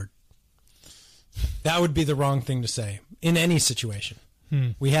the N-word. That would be the wrong thing to say in any situation.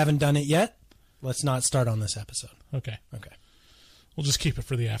 We haven't done it yet. Let's not start on this episode. Okay. Okay. We'll just keep it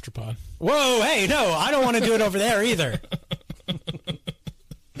for the afterpod. Whoa, hey, no, I don't want to do it over there either.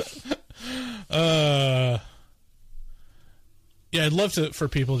 Yeah, I'd love for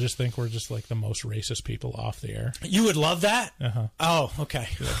people to just think we're just like the most racist people off the air. You would love that? Uh-huh. Oh, okay.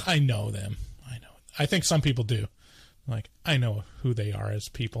 I know them. I know. I think some people do. Like, I know who they are as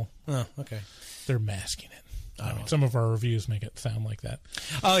people. Oh, okay. They're masking it. I mean, some of our reviews make it sound like that.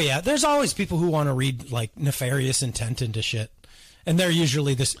 Oh, yeah. There's always people who want to read, like, nefarious intent into shit. And they're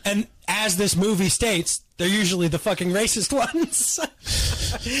usually and as this movie states, they're usually the fucking racist ones.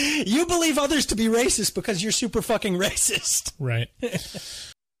 You believe others to be racist because you're super fucking racist. Right.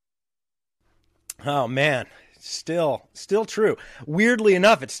 Oh, man. Still true. Weirdly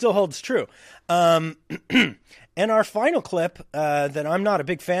enough, it still holds true. And our final clip that I'm not a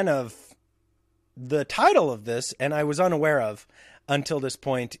big fan of the title of this, and I was unaware of until this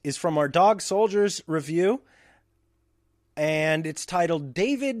point, is from our Dog Soldiers review, and it's titled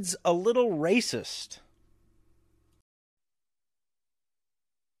David's a Little Racist.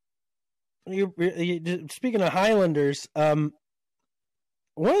 Speaking of Highlanders, one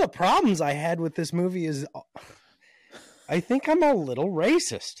of the problems I had with this movie is I think I'm a little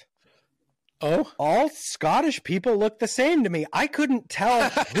racist. Oh? All Scottish people look the same to me. I couldn't tell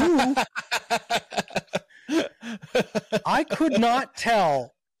who. I could not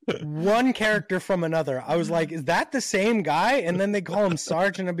tell one character from another. I was like, is that the same guy? And then they call him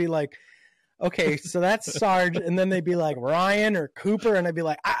Sarge, and I'd be like, okay, so that's Sarge. And then they'd be like Ryan or Cooper, and I'd be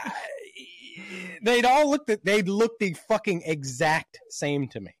like, they'd look the fucking exact same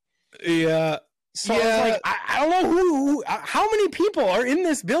to me. Yeah. So I was like, I don't know who, how many people are in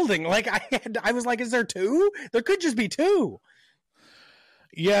this building? Like I was like, is there two? There could just be two.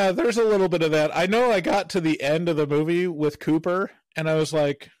 Yeah, there's a little bit of that. I know I got to the end of the movie with Cooper, and I was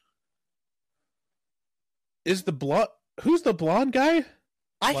like, who's the blonde guy?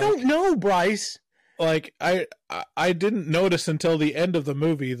 I don't know, Bryce. Like, I didn't notice until the end of the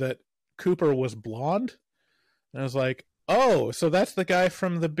movie that Cooper was blonde. And I was like, oh, so that's the guy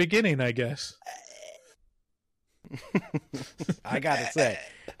from the beginning, I guess. I gotta say,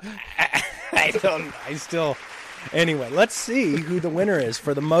 Anyway, let's see who the winner is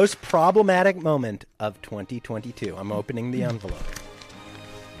for the most problematic moment of 2022. I'm opening the envelope.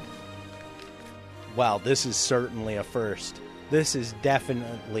 Wow, this is certainly a first. This is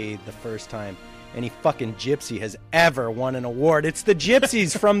definitely the first time any fucking gypsy has ever won an award. It's the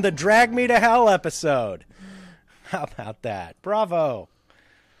gypsies from the Drag Me to Hell episode. How about that? Bravo.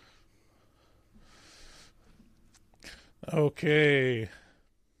 Okay.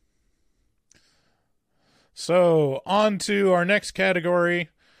 So, on to our next category,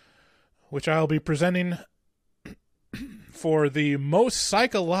 which I'll be presenting for the most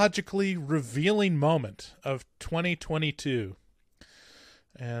psychologically revealing moment of 2022.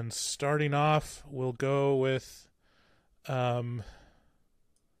 And starting off, we'll go with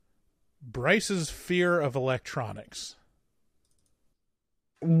Bryce's fear of electronics.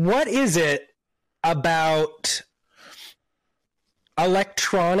 What is it about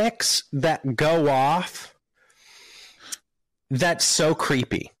electronics that go off that's so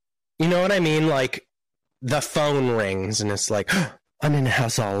creepy? You know what I mean? Like, the phone rings and it's like, oh, I'm in the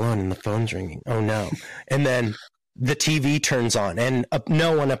house all alone and the phone's ringing. Oh no. And then the TV turns on and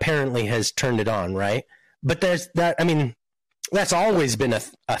no one apparently has turned it on, right? But there's that, I mean, that's always been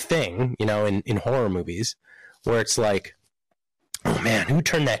a thing, you know, in horror movies where it's like, oh man, who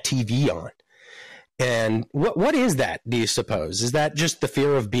turned that TV on? And what is that, do you suppose? Is that just the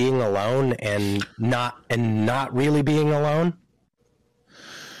fear of being alone and not really being alone?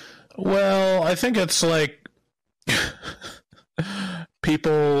 Well, I think it's like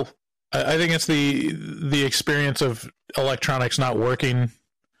people. I think it's the experience of electronics not working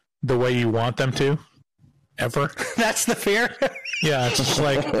the way you want them to, ever. That's the fear? Yeah, it's just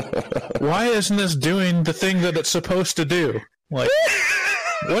like, why isn't this doing the thing that it's supposed to do? Like,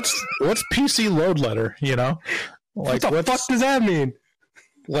 what's PC load letter, you know? Like, what the fuck does that mean?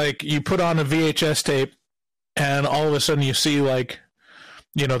 Like, you put on a VHS tape, and all of a sudden you see, like,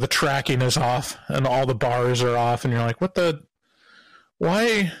 you know, the tracking is off, and all the bars are off, and you're like,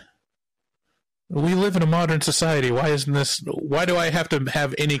 why... We live in a modern society. Why do I have to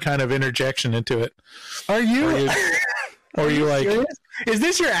have any kind of interjection into it? Are you like, serious? Is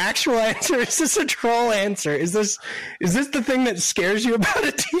this your actual answer? Is this a troll answer? Is this the thing that scares you about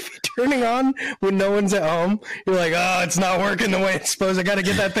a TV turning on when no one's at home? You're like, oh, it's not working the way it's supposed. I got to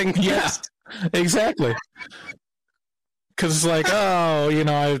get that thing fixed. Yeah, exactly. Because it's like, oh, you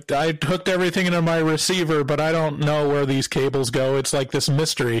know, I hooked everything into my receiver, but I don't know where these cables go. It's like this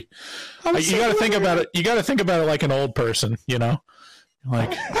mystery. You got to think about it. You got to think about it like an old person, you know,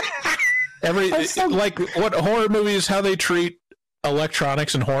 like like what horror movies, how they treat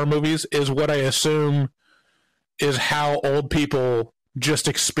electronics in horror movies is what I assume is how old people just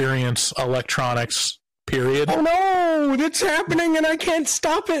experience electronics. Period. Oh no, it's happening and I can't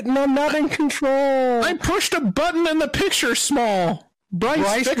stop it and I'm not in control. I pushed a button and the picture's small.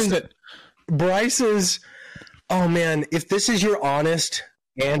 Bryce fixed it. Bryce's, oh man, if this is your honest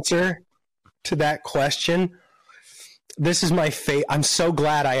answer to that question, this is my fate. I'm so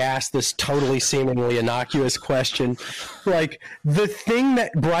glad I asked this totally seemingly innocuous question. Like, the thing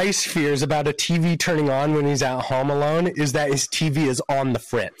that Bryce fears about a TV turning on when he's at home alone is that his TV is on the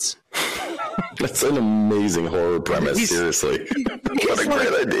fritz. That's an amazing horror premise, seriously. What a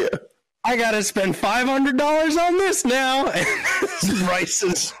great idea. I gotta spend $500 on this now.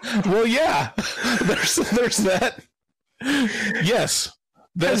 Prices. Well, yeah, there's that. Yes,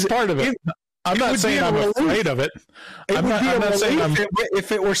 that's part of it. I'm not saying I'm afraid of it. I'm not saying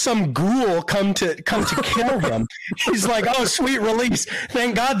if it were some ghoul come to kill him. He's like, oh, sweet release.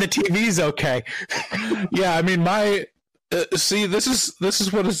 Thank God the TV's okay. Yeah, I mean, see, this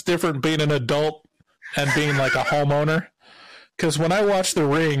is what is different being an adult and being like a homeowner. Because when I watch The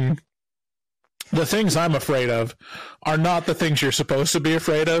Ring, the things I'm afraid of are not the things you're supposed to be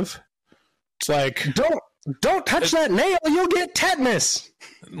afraid of. It's like, don't touch that nail, you'll get tetanus.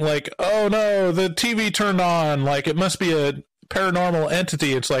 Like, oh no, the TV turned on, like it must be a paranormal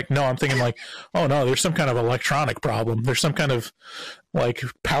entity. It's like, no, I'm thinking like, oh no, there's some kind of electronic problem. There's some kind of like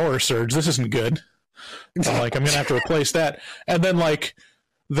power surge. This isn't good. So, like, I'm gonna have to replace that. And then like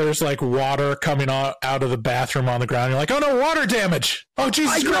there's like water coming out of the bathroom on the ground. You're like, oh no, water damage. Oh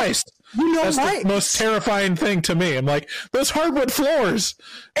Jesus Christ. That's the most terrifying thing to me. I'm like, those hardwood floors.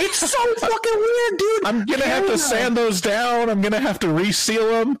 It's so fucking weird, dude. I'm going to have to sand those down. I'm going to have to reseal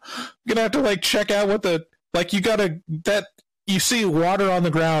them. I'm going to have to like check out what you see water on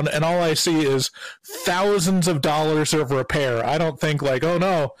the ground and all I see is thousands of dollars of repair. I don't think like, oh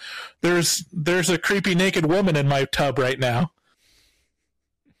no, there's a creepy naked woman in my tub right now.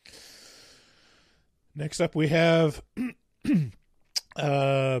 Next up we have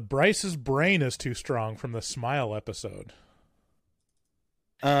Bryce's brain is too strong from the Smile episode.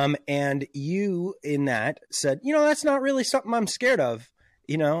 And you in that said, that's not really something I'm scared of.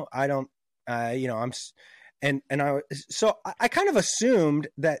 I don't, so I kind of assumed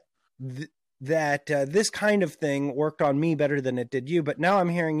that this kind of thing worked on me better than it did you, but now I'm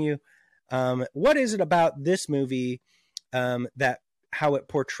hearing you. What is it about this movie, that how it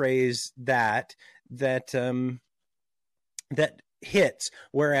portrays that hits,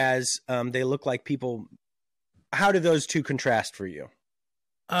 whereas they look like people? How do those two contrast for you?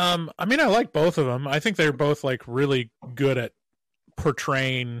 I mean, I like both of them. I think they're both like really good at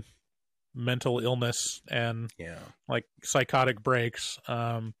portraying mental illness and like psychotic breaks.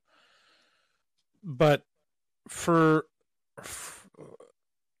 But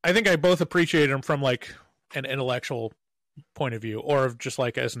I think I both appreciate them from like an intellectual point of view, or just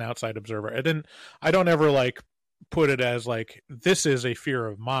like as an outside observer. I don't ever like put it as like, this is a fear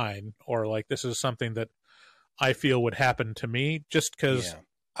of mine, or like this is something that I feel would happen to me, just because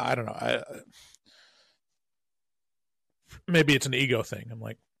I don't know. Maybe it's an ego thing. I'm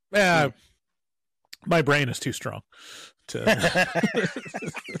like, my brain is too strong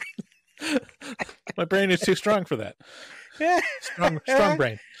my brain is too strong for that. Strong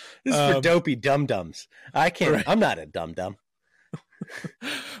brain. This is for dopey dum-dums. I can't. Right. I'm not a dum-dum.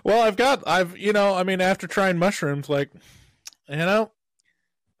 Well, after trying mushrooms, like, my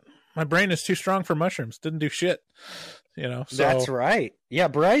brain is too strong for mushrooms. Didn't do shit. So. That's right. Yeah,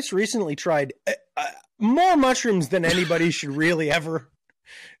 Bryce recently tried more mushrooms than anybody should really ever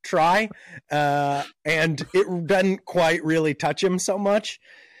try, and it doesn't quite really touch him so much.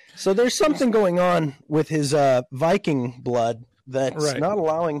 So there's something going on with his Viking blood that's not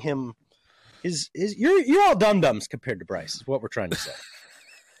allowing him. You're all dum-dums compared to Bryce, is what we're trying to say.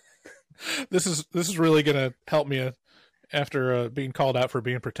 This is really going to help me after being called out for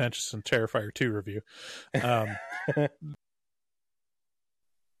being pretentious in Terrifier 2 review.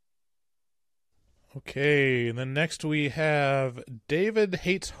 Okay, and then next we have David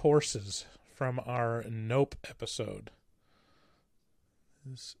Hates Horses from our Nope episode.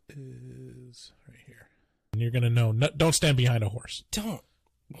 This is right here. And you're going to know, don't stand behind a horse. Don't.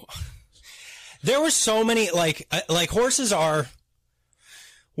 There were so many, like horses are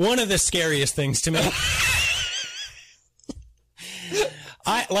one of the scariest things to me.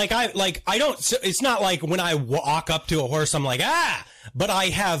 I don't, it's not like when I walk up to a horse, I'm like, but I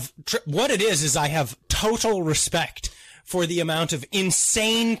have, what it is I have total respect for the amount of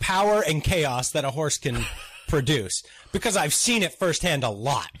insane power and chaos that a horse can produce, because I've seen it firsthand a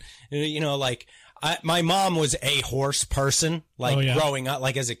lot. My mom was a horse person, growing up,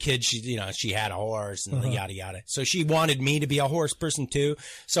 like as a kid, she had a horse and yada, yada. So she wanted me to be a horse person too.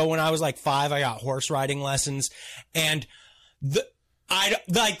 So when I was like 5, I got horse riding lessons, and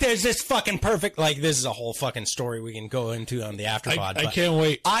there's this fucking perfect, this is a whole fucking story we can go into on the afterpod. I can't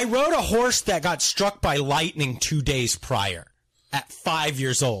wait. I rode a horse that got struck by lightning 2 days prior at 5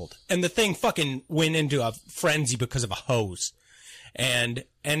 years old. And the thing fucking went into a frenzy because of a hose. And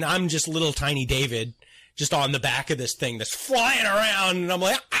I'm just little tiny David just on the back of this thing that's flying around. And I'm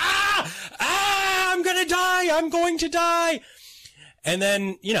like, I'm going to die. And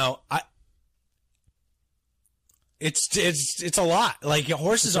then, It's a lot. Like,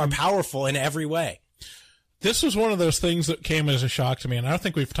 horses are powerful in every way. This was one of those things that came as a shock to me, and I don't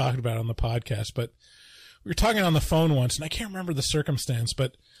think we've talked about it on the podcast, but we were talking on the phone once, and I can't remember the circumstance,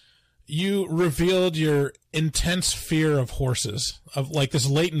 but you revealed your intense fear of horses, of like this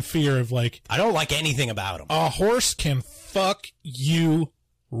latent fear of like, I don't like anything about them. A horse can fuck you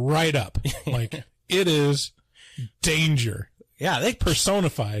right up. Like, it is danger. Yeah, they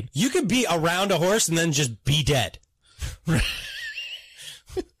personified. You could be around a horse and then just be dead.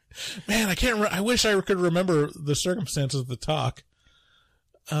 Man, I can't. I wish I could remember the circumstances of the talk.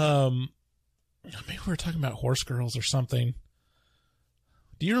 Maybe we were talking about horse girls or something.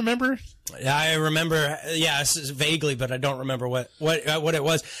 Do you remember? Yeah, I remember. Yes, vaguely, but I don't remember what it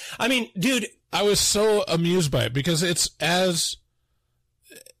was. I mean, dude, I was so amused by it because it's as.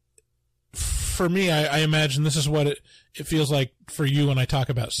 For me, I imagine this is what it feels like for you when I talk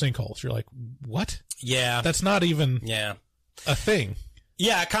about sinkholes. You're like, what? Yeah, that's not even a thing.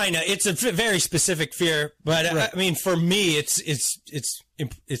 Yeah, kind of. It's a very specific fear, but right. I mean, for me, it's.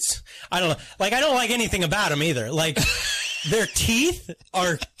 I don't know. Like, I don't like anything about them either. Like, their teeth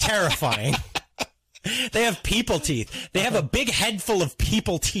are terrifying. They have people teeth. They have a big head full of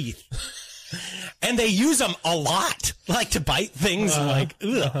people teeth, and they use them a lot, like to bite things. Like,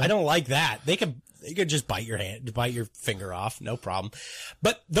 ugh, I don't like that. They could just bite your finger off, no problem.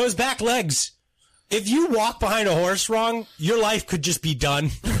 But those back legs. If you walk behind a horse wrong, your life could just be done.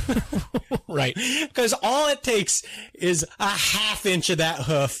 Right. Because all it takes is a half inch of that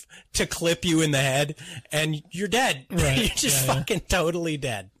hoof to clip you in the head, and you're dead. Right. You're just fucking totally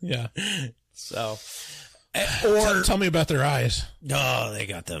dead. Yeah. So, or tell me about their eyes. Oh, they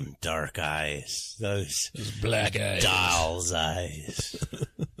got them dark eyes. Those black eyes. Doll's eyes.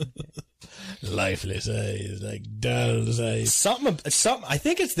 Lifeless eyes, like doll's eyes. Something. I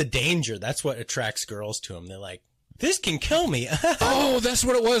think it's the danger. That's what attracts girls to them. They're like, this can kill me. Oh, that's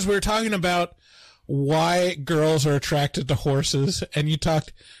what it was. We were talking about why girls are attracted to horses, and you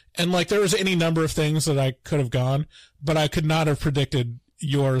talked, and like there was any number of things that I could have gone, but I could not have predicted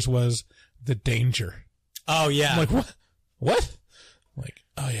yours was the danger. Oh yeah. I'm like, what? What? Like,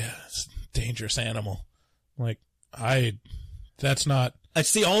 oh yeah, it's a dangerous animal. Like, that's not.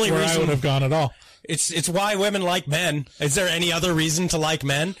 That's the only where reason I would have gone at all. It's why women like men. Is there any other reason to like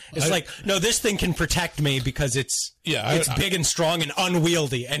men? It's like, no, this thing can protect me because it's big and strong and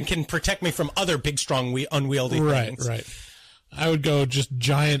unwieldy and can protect me from other big, strong, unwieldy things. Right. I would go just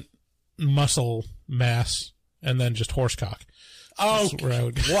giant muscle mass and then just horsecock. Oh, that's where I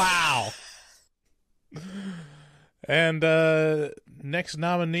would go. Wow. And next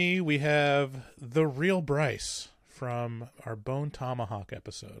nominee, we have The Real Bryce from our Bone Tomahawk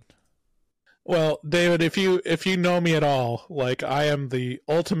episode. Well, David, if you know me at all, like, I am the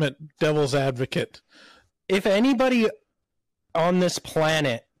ultimate devil's advocate. If anybody on this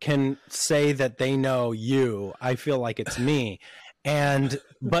planet can say that they know you, I feel like it's me.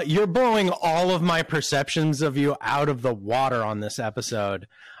 But you're blowing all of my perceptions of you out of the water on this episode.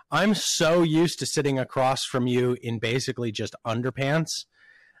 I'm so used to sitting across from you in basically just underpants,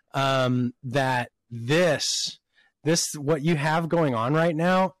 that this what you have going on right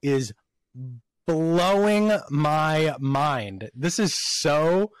now is blowing my mind. This is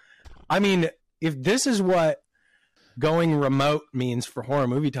so, I mean, if this is what going remote means for Horror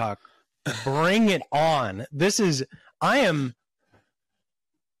Movie Talk, bring it on. I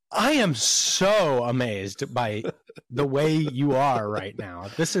am so amazed by the way you are right now.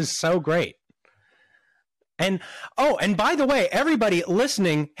 This is so great. And by the way, everybody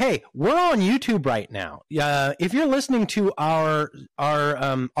listening, hey, we're on YouTube right now. If you're listening to our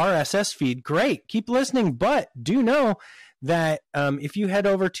RSS feed, great, keep listening. But do know that if you head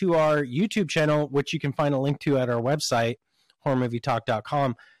over to our YouTube channel, which you can find a link to at our website,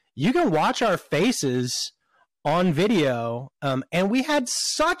 horrormovietalk.com, you can watch our faces on video. And we had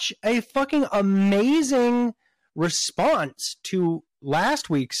such a fucking amazing response to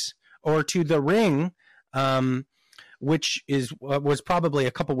last week's, or to The Ring, which was probably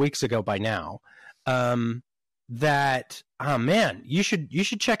a couple weeks ago by now, that, oh man, you should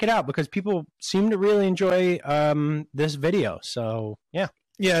check it out because people seem to really enjoy this video. So yeah,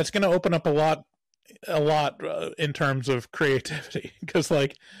 it's going to open up a lot in terms of creativity, because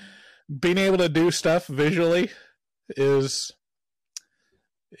like being able to do stuff visually it's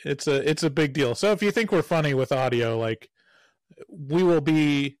a big deal. So if you think we're funny with audio, like, we will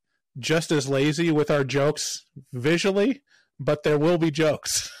be just as lazy with our jokes visually, but there will be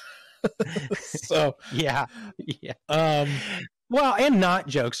jokes. So yeah. Well, and not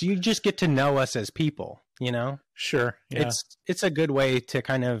jokes. You just get to know us as people. you know? Sure. Yeah. It's a good way to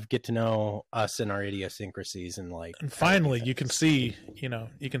kind of get to know us and our idiosyncrasies and like. And finally, you can see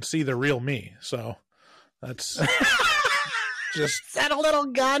the real me. So that's just. Is that a little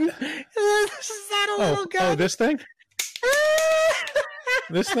gun? Is that a little gun? Oh, this thing?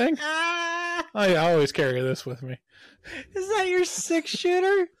 This thing? I always carry this with me. Is that your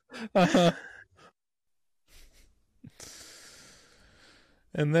 6-shooter? Uh-huh.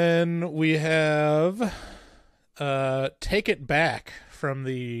 And then we have Take It Back from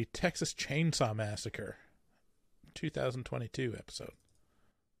the Texas Chainsaw Massacre 2022 episode.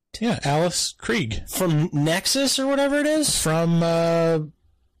 Yeah, Alice Krieg. From Nexus or whatever it is? From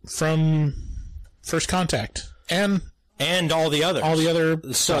First Contact. And all the others. All the other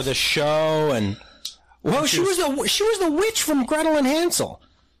So stuff. the show and... Well, she was the witch from Gretel and Hansel.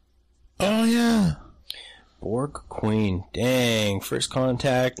 Oh, yeah. Borg Queen. Dang. First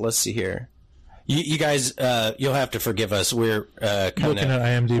Contact. Let's see here. You guys, you'll have to forgive us. We're Looking at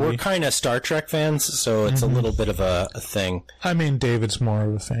IMDb. We're kind of Star Trek fans, so it's a little bit of a thing. I mean, David's more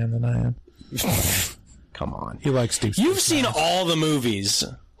of a fan than I am. Come on. He likes Deep Space You've seen all the movies.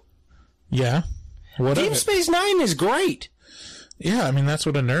 Yeah. What Deep Space Nine is great. Yeah, I mean, that's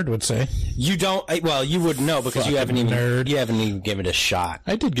what a nerd would say. You don't... Well, you wouldn't know because you haven't even given it a shot.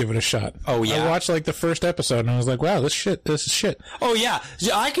 I did give it a shot. Oh, yeah? I watched, like, the first episode, and I was like, wow, this is shit. Oh, yeah.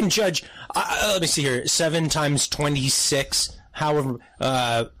 I can judge... let me see here. 7 times 26. However...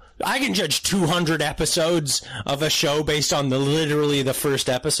 I can judge 200 episodes of a show based on literally the first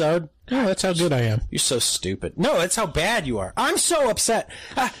episode. Oh, that's how good I am. You're so stupid. No, that's how bad you are. I'm so upset.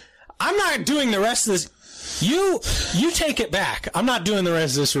 I'm not doing the rest of this... You take it back. I'm not doing the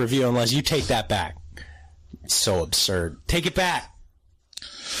rest of this review unless you take that back. It's so absurd. Take it back.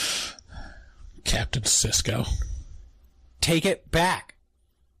 Captain Sisko. Take it back.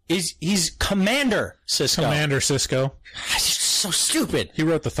 He's Commander Sisko. Commander Sisko. So stupid. He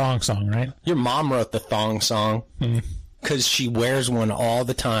wrote the thong song, right? Your mom wrote the thong song. Because she wears one all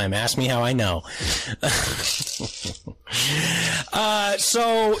the time. Ask me how I know.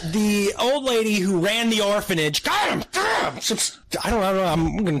 So the old lady who ran the orphanage, got him! I don't know.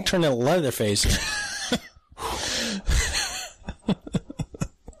 I'm going to turn that Leatherface.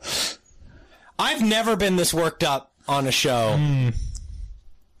 I've never been this worked up on a show.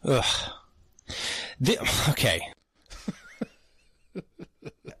 Ugh. Okay.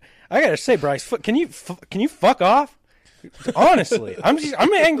 I gotta say, Bryce, can you fuck off? Honestly,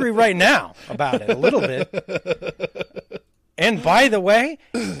 I'm angry right now about it a little bit. And by the way,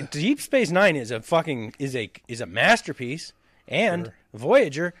 Deep Space Nine is a masterpiece, and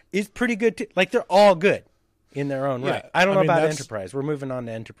Voyager is pretty good too. Like, they're all good in their own right. I don't know about Enterprise. We're moving on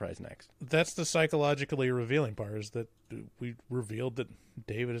to Enterprise next. That's the psychologically revealing part, is that we revealed that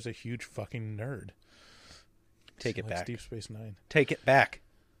David is a huge fucking nerd. Take it back. Deep Space Nine. Take it back.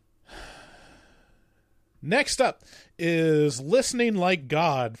 Next up is Listening Like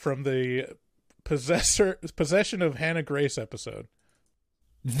God from the Possession of Hannah Grace episode.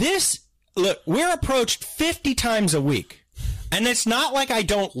 Look, we're approached 50 times a week, and it's not like I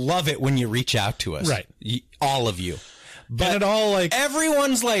don't love it when you reach out to us. Right. All of you. But and it all, like,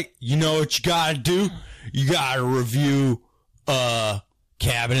 everyone's like, you know what you gotta do? You gotta review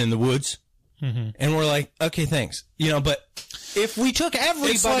Cabin in the Woods. Mm-hmm. And we're like, okay, thanks. But if we took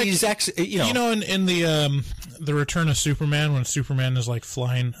everybody's in the Return of Superman, when Superman is like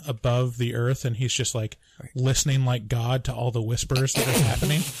flying above the earth and he's just like listening like God to all the whispers that are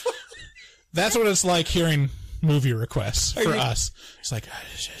happening. That's what it's like hearing movie requests for us. It's like,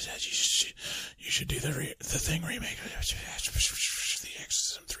 you should do the Thing remake. The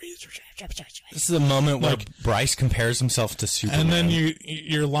Exorcism 3. This is the moment where Bryce compares himself to Superman. And then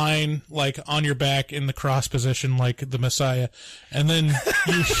you're lying like on your back in the cross position like the Messiah. And then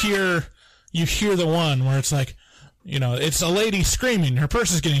you hear the one where it's like, it's a lady screaming, her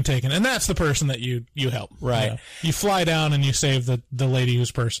purse is getting taken, and that's the person that you help. Right. You fly down and you save the lady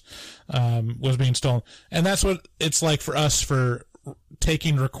whose purse was being stolen. And that's what it's like for us for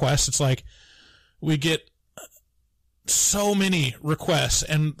taking requests. It's like we get so many requests,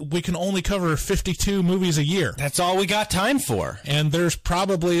 and we can only cover 52 movies a year. That's all we got time for. And there's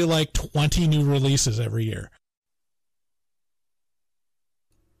probably like 20 new releases every year.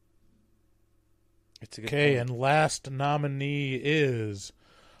 Okay, and last nominee is...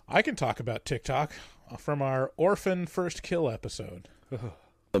 I can talk about TikTok from our Orphan First Kill episode.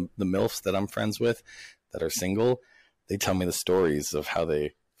 The MILFs that I'm friends with that are single, they tell me the stories of how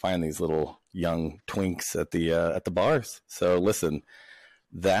they find these little young twinks at the bars. So listen,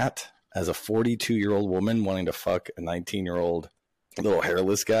 that as a 42-year-old woman wanting to fuck a 19-year-old little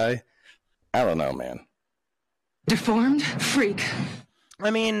hairless guy, I don't know, man. Deformed freak.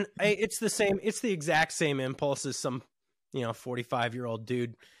 I mean, it's the same. It's the exact same impulse as some, 45-year-old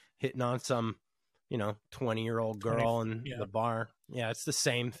dude hitting on some, 20-year-old girl in the bar. Yeah, it's the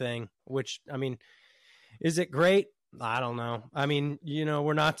same thing. Which, I mean, is it great? I don't know. I mean,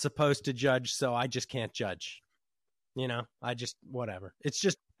 we're not supposed to judge, so I just can't judge. I just whatever. It's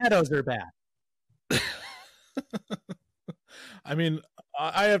just pedos are bad. I mean,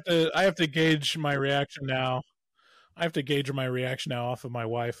 I have to gauge my reaction now. I have to gauge my reaction now off of my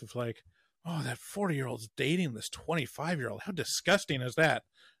wife of like, oh, that 40-year-old's dating this 25-year-old. How disgusting is that?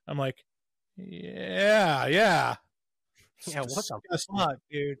 I'm like, yeah. Yeah, what the fuck,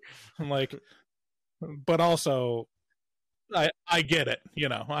 dude? I'm like, but also, I get it.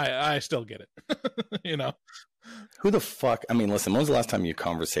 I still get it. Who the fuck? I mean, listen, when was the last time you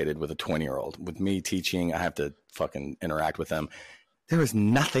conversated with a 20-year-old? With me teaching, I have to fucking interact with them. There is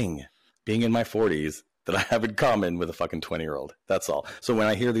nothing being in my 40s that I have in common with a fucking 20-year-old. That's all. So when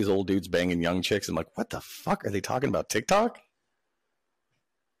I hear these old dudes banging young chicks, I'm like, what the fuck? Are they talking about TikTok?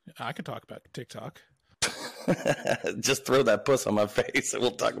 I could talk about TikTok. Just throw that puss on my face and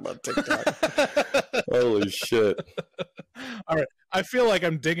we'll talk about TikTok. Holy shit. All right. I feel like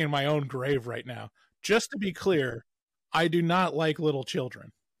I'm digging my own grave right now. Just to be clear, I do not like little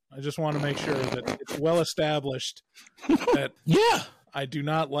children. I just want to make sure that it's well established that I do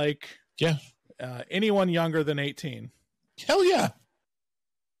not like anyone younger than 18. Hell yeah.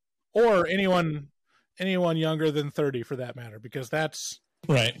 Or anyone younger than 30 for that matter, because that's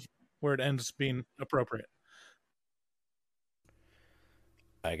right where it ends being appropriate.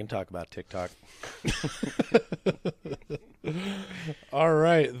 I can talk about TikTok. All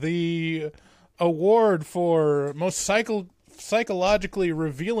right. The award for most psychologically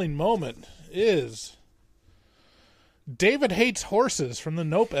revealing moment is David Hates Horses from the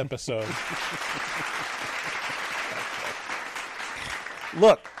Nope episode.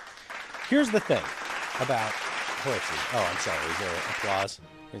 Look, here's the thing about horses. Oh, I'm sorry. Is there applause?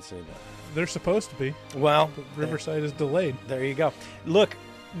 They're supposed to be. Well, Riverside is delayed. There you go. Look,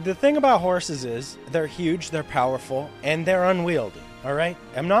 the thing about horses is they're huge, they're powerful, and they're unwieldy. All right,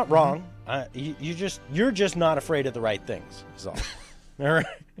 I'm not wrong. You're just not afraid of the right things. Is all. All right.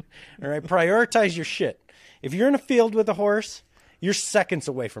 Prioritize your shit. If you're in a field with a horse, you're seconds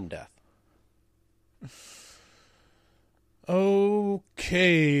away from death.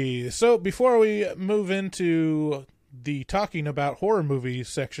 Okay, so before we move into the talking about horror movies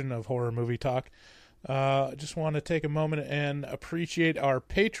section of Horror Movie Talk, I just want to take a moment and appreciate our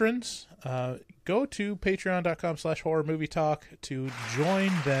patrons. Go to patreon.com/horrormovietalk to join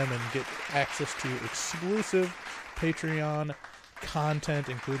them and get access to exclusive Patreon content,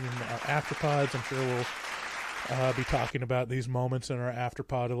 including our afterpods. I'm sure we'll be talking about these moments in our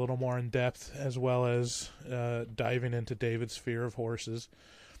afterpod a little more in depth, as well as diving into David's fear of horses.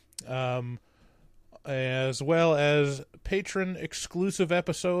 As well as patron exclusive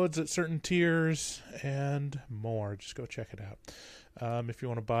episodes at certain tiers and more. Just go check it out. If you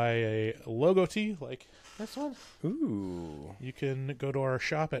want to buy a logo tee like this one, you can go to our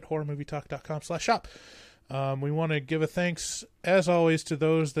shop at horrormovietalk.com/shop. We want to give a thanks, as always, to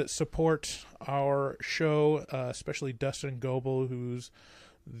those that support our show, especially Dustin Goebel, who's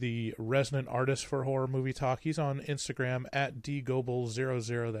the resident artist for Horror Movie Talk. He's on Instagram at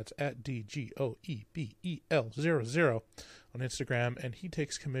dgoebel00. That's at DGOEBEL00 on Instagram, and he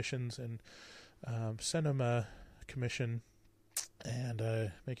takes commissions, and send him a commission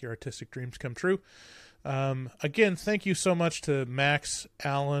and make your artistic dreams come true. Again, thank you so much to Max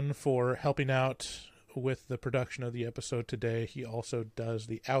Allen for helping out with the production of the episode today. He also does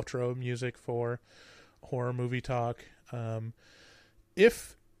the outro music for Horror Movie Talk.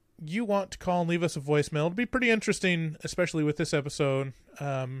 If you want to call and leave us a voicemail, it'd be pretty interesting, especially with this episode.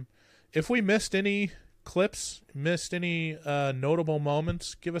 If we missed any clips, missed any notable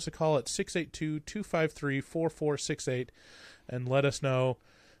moments, give us a call at 682-253-4468 and let us know.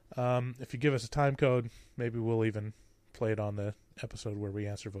 If you give us a time code, maybe we'll even play it on the episode where we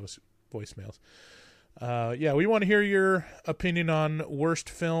answer voicemails. We want to hear your opinion on worst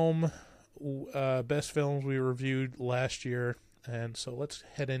film, best films we reviewed last year. And so let's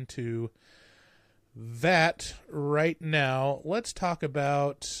head into that right now. Let's talk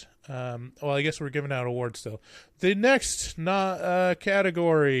about, I guess we're giving out awards still. The next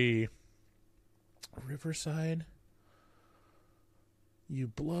category, Riverside, you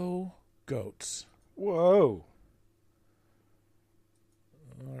blow goats. Whoa.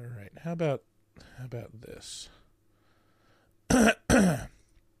 All right. How about this? How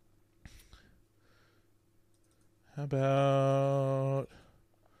about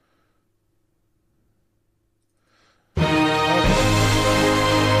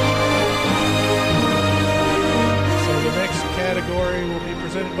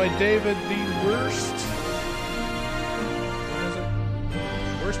David, the worst. What is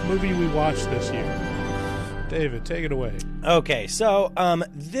it? Worst movie we watched this year. David, take it away. Okay, so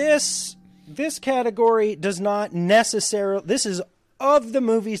this category does not necessarily. This is of the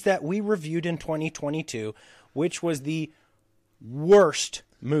movies that we reviewed in 2022, which was the worst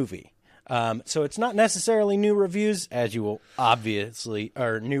movie. So it's not necessarily new reviews, as you will obviously,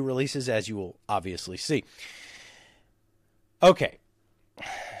 or new releases, as you will obviously see. Okay,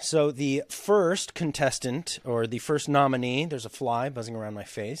 so the first contestant, or the first nominee, there's a fly buzzing around my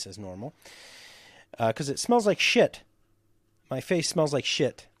face, as normal, because it smells like shit. My face smells like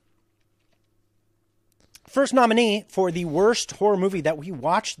shit. First nominee for the worst horror movie that we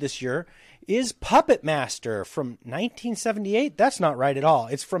watched this year is Puppet Master from 1978. That's not right at all.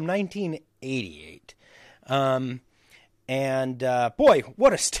 It's from 1988. Boy,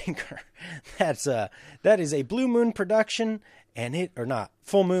 what a stinker. That is a Blue Moon production,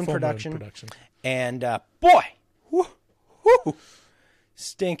 Full Moon production. And boy, whoo,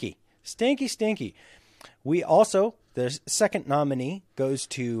 stinky. We also, the second nominee goes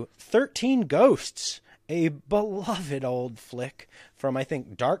to 13 Ghosts, a beloved old flick from, I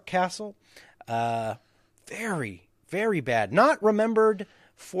think, Dark Castle. Very, very bad. Not remembered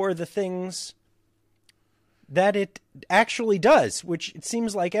for the things that it actually does, which it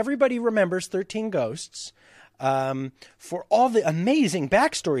seems like everybody remembers 13 Ghosts for all the amazing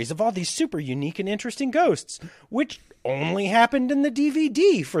backstories of all these super unique and interesting ghosts, which only happened in the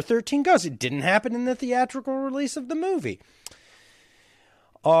DVD for 13 Ghosts. It didn't happen in the theatrical release of the movie.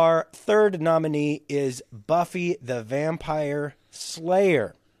 Our third nominee is Buffy the Vampire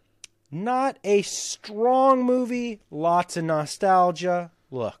Slayer. Not a strong movie, lots of nostalgia.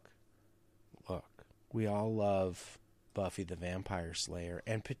 Look, we all love Buffy the Vampire Slayer,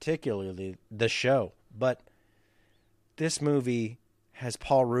 and particularly the show. But this movie has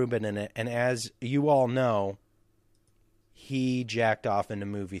Paul Rubin in it, and as you all know, he jacked off in a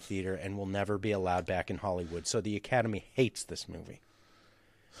movie theater and will never be allowed back in Hollywood. So the Academy hates this movie.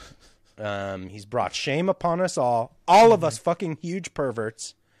 He's brought shame upon us all of us fucking huge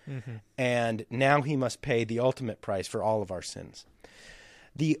perverts, and now he must pay the ultimate price for all of our sins.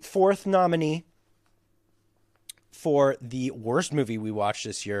 The fourth nominee for the worst movie we watched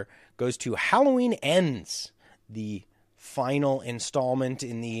this year goes to Halloween Ends, the final installment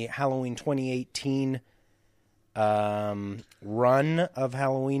in the Halloween 2018 run of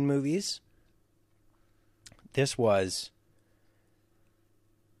Halloween movies. This was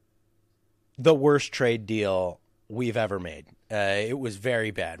the worst trade deal we've ever made. It was very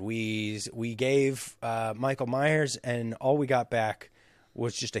bad. We gave Michael Myers, and all we got back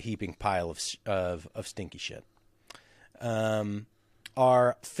was just a heaping pile of stinky shit.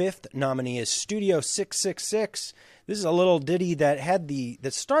 Our fifth nominee is Studio 666. This is a little ditty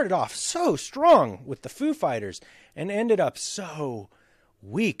that started off so strong with the Foo Fighters and ended up so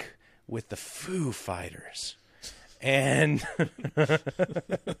weak with the Foo Fighters. And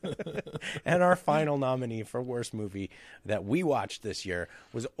and our final nominee for worst movie that we watched this year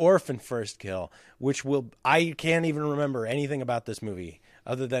was Orphan First Kill, which I can't even remember anything about this movie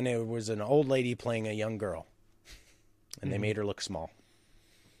other than it was an old lady playing a young girl, and they made her look small.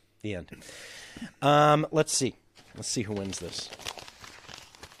 The end. Let's see who wins this.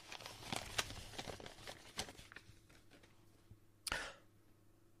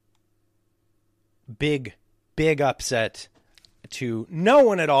 Big upset to no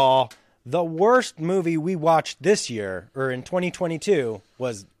one at all. The worst movie we watched this year, or in 2022,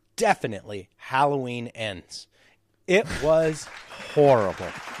 was definitely Halloween Ends. It was horrible.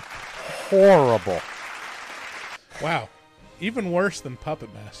 Horrible. Wow. Even worse than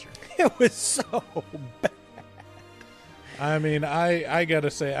Puppet Master. It was so bad. I mean, I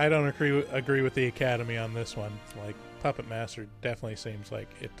gotta say, I don't agree with the Academy on this one. Like, Puppet Master definitely seems like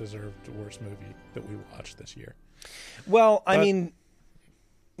it deserved the worst movie that we watched this year. Well, I mean,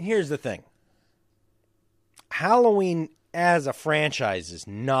 here's the thing. Halloween as a franchise is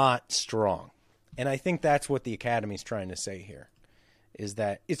not strong. And I think that's what the Academy's trying to say here, is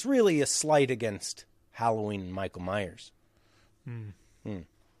that it's really a slight against Halloween and Michael Myers.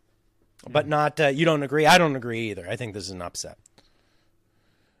 But not, you don't agree? I don't agree either. I think this is an upset.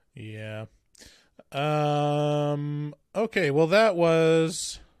 Yeah. Okay, well, that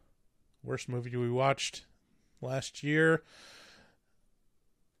was worst movie we watched last year.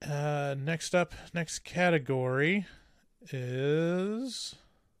 Next category is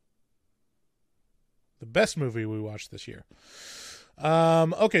the best movie we watched this year.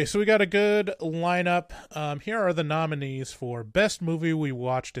 Okay, so we got a good lineup. Here are the nominees for best movie we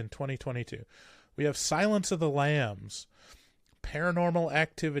watched in 2022. We have Silence of the Lambs, Paranormal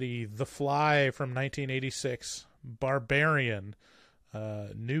Activity, The Fly from 1986, Barbarian,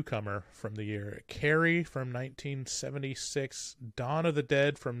 newcomer from the year, Carrie from 1976, Dawn of the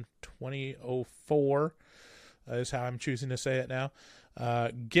Dead from 2004, is how I'm choosing to say it now,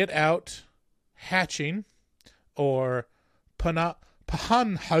 Get Out, Hatching, or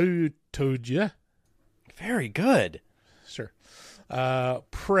Pahanhautoja. Very good. Sure.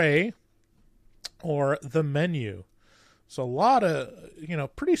 Prey, or The Menu. So a lot of,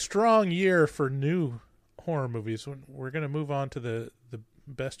 pretty strong year for new horror movies. We're going to move on to the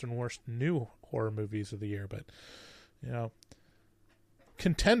best and worst new horror movies of the year, but,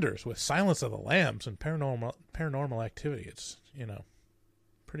 contenders with Silence of the Lambs and Paranormal Activity. It's,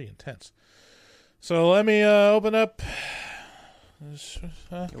 pretty intense. So let me open up.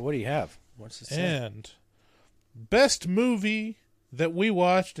 What do you have? What's it say? And best movie that we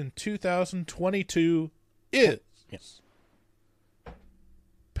watched in 2022 is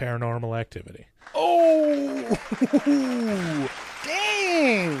Paranormal Activity. Oh,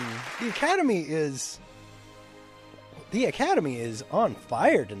 dang! The Academy is on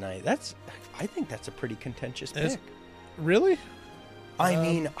fire tonight. I think that's a pretty contentious pick. Really? I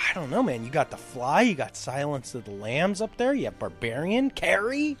mean, I don't know, man. You got The Fly, you got Silence of the Lambs up there, you have Barbarian,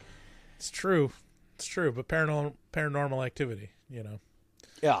 Carrie. It's true, but Paranormal Activity,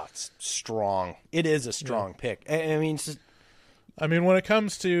 Yeah, it's strong. It is a strong pick. I mean, when it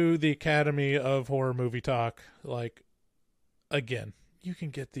comes to the Academy of Horror Movie Talk, again, you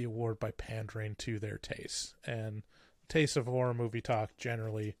can get the award by pandering to their tastes. And tastes of Horror Movie Talk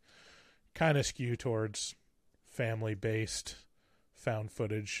generally kind of skew towards family-based, found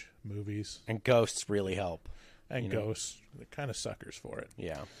footage movies. And ghosts really help. And ghosts, they're kind of suckers for it.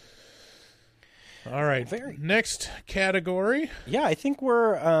 Yeah. All right, next category. Yeah, I think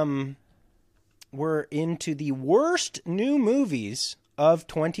we're into the worst new movies of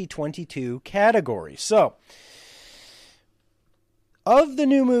 2022 category. So, of the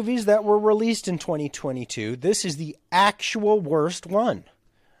new movies that were released in 2022, this is the actual worst one.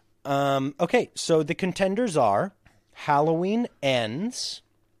 Okay, so the contenders are Halloween Ends.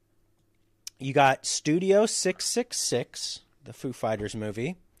 You got Studio 666, the Foo Fighters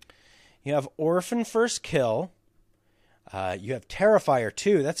movie. You have Orphan First Kill. You have Terrifier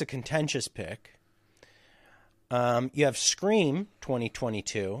 2. That's a contentious pick. You have Scream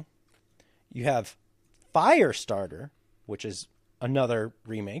 2022. You have Firestarter, which is another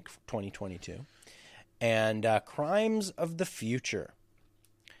remake, 2022. And Crimes of the Future.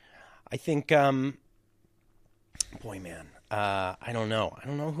 I think, I don't know. I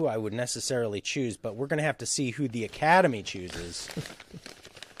don't know who I would necessarily choose, but we're going to have to see who the Academy chooses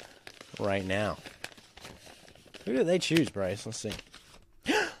right now. Who do they choose, Bryce? Let's see.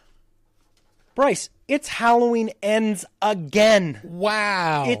 Bryce, it's Halloween Ends again.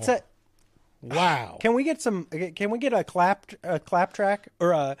 Wow. Wow. Can we get a clap track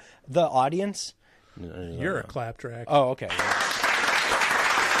or the audience? You're a clap track. Oh, okay.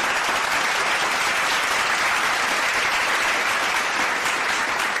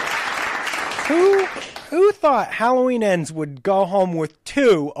 Who thought Halloween Ends would go home with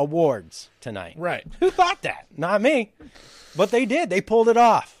 2 awards tonight? Right. Who thought that? Not me. But they did. They pulled it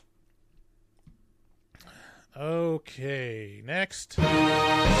off. Okay, next. So our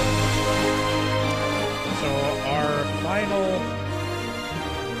final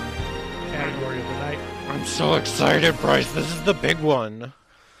category of the night. I'm so excited, Bryce. This is the big one.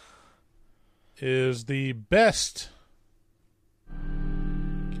 Is the best...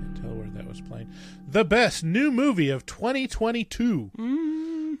 Can't tell where that was playing. The best new movie of 2022.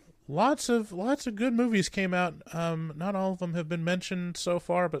 Lots of good movies came out. Not all of them have been mentioned so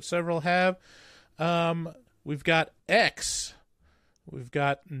far, but several have. We've got X. We've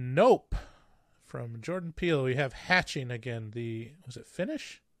got Nope from Jordan Peele. We have Hatching again. Was it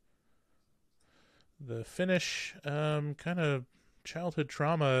Finnish? The Finnish kind of childhood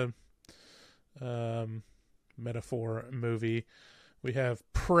trauma metaphor movie. We have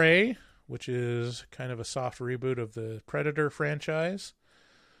Prey, which is kind of a soft reboot of the Predator franchise.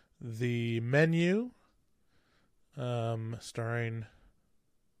 The Menu, starring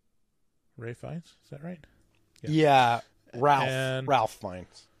Ray Fiennes. Is that right? Yeah, Ralph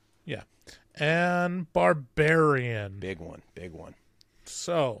Fiennes. Yeah. And Barbarian. Big one.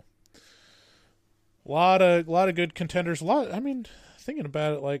 So, a lot of good contenders. Thinking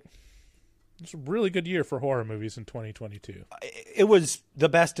about it, it's a really good year for horror movies in 2022. It was the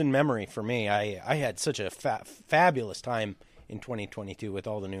best in memory for me. I had such a fabulous time in 2022 with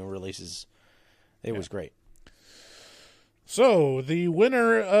all the new releases. It was great. So, the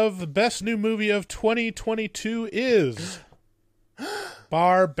winner of the best new movie of 2022 is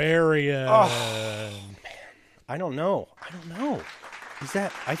Barbarian. Oh, man. I don't know. Is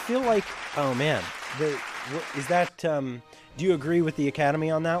that? I feel like. Oh man. Is that? Do you agree with the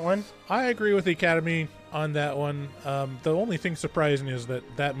Academy on that one? I agree with the Academy on that one. The only thing surprising is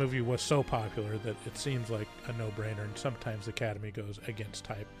that movie was so popular that it seems like a no-brainer, and sometimes the Academy goes against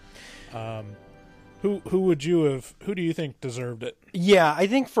type. Who do you think deserved it? Yeah, I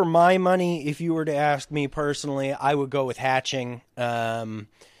think for my money, if you were to ask me personally, I would go with Hatching.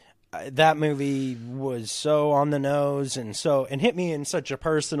 That movie was so on the nose and hit me in such a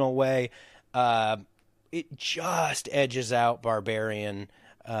personal way. It just edges out Barbarian,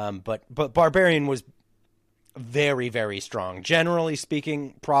 but Barbarian was very, very strong. Generally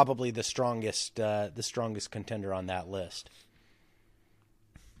speaking, probably the strongest contender on that list.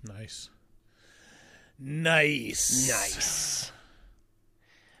 Nice.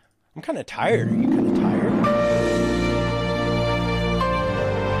 I'm kind of tired. Are you kind of tired?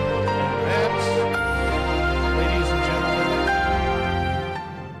 Ladies and gentlemen,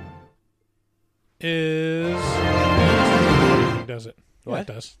 does it? What? Yeah, it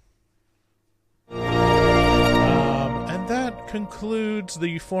does. And that concludes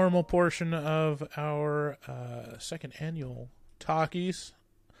the formal portion of our second annual Talkies.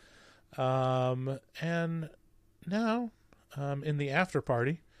 And now, in the after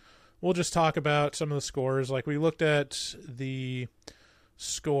party, we'll just talk about some of the scores. Like, we looked at the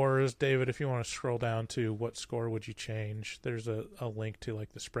scores. David, if you want to scroll down to what score would you change, there's a link to,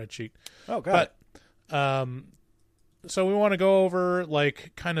 like, the spreadsheet. Oh, God. But, so we want to go over,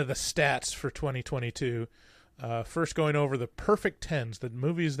 like, kind of the stats for 2022. First going over the perfect 10s, the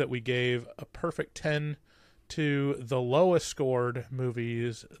movies that we gave a perfect 10 to the lowest scored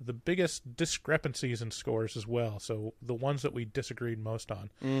movies, the biggest discrepancies in scores as well. So the ones that we disagreed most on.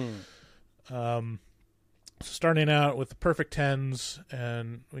 So starting out with the perfect 10s,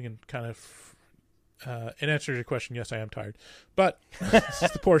 and we can kind of, in answer to your question, yes, I am tired. But this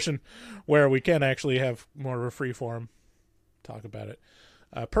is the portion where we can actually have more of a free form talk about it.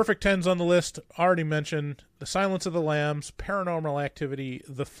 Perfect 10s on the list, already mentioned: The Silence of the Lambs, Paranormal Activity,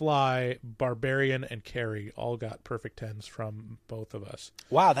 The Fly, Barbarian, and Carrie all got perfect 10s from both of us.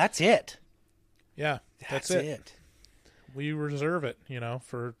 Wow, that's it. Yeah, that's it. We reserve it,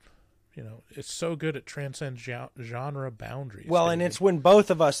 for, it's so good it transcends genre boundaries. Well, David. and it's when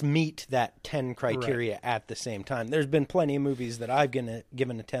both of us meet that 10 criteria at the same time. There's been plenty of movies that I've given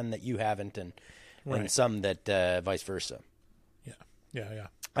a 10 that you haven't, and some that vice versa. Yeah.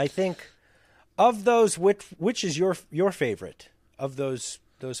 I think of those, which is your favorite of those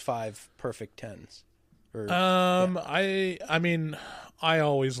 5 perfect 10s? I mean, I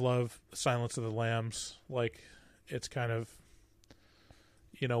always love Silence of the Lambs. Like, it's kind of,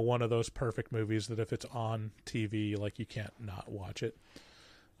 one of those perfect movies that if it's on TV, like, you can't not watch it.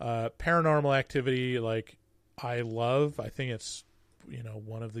 Paranormal Activity, like, I love. I think it's,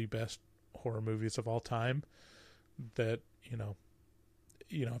 one of the best horror movies of all time. That,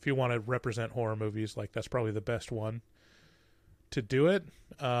 if you want to represent horror movies, like, that's probably the best one to do it.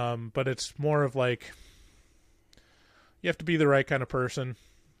 But it's more of like, you have to be the right kind of person,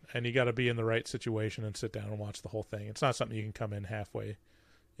 and you got to be in the right situation and sit down and watch the whole thing. It's not something you can come in halfway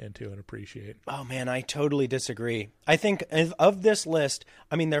into and appreciate. Oh man, I totally disagree. I think of this list,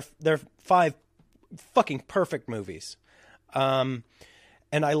 I mean, they're 5 fucking perfect movies, and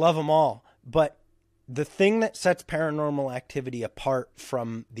I love them all. But the thing that sets Paranormal Activity apart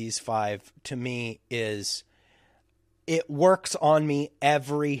from these 5 to me is it works on me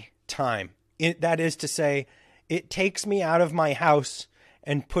every time. That is to say, it takes me out of my house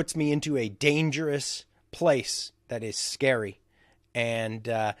and puts me into a dangerous place that is scary. And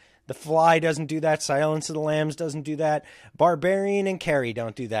The Fly doesn't do that. Silence of the Lambs doesn't do that. Barbarian and Carrie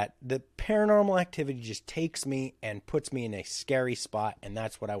don't do that. The Paranormal Activity just takes me and puts me in a scary spot, and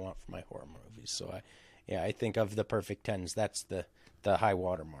that's what I want for my horror movies. So I think of the perfect 10s, that's the high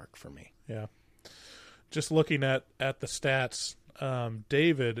water mark for me. Yeah. Just looking at the stats,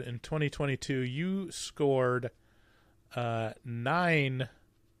 David, in 2022, you scored 9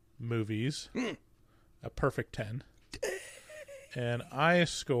 movies, a perfect 10. And I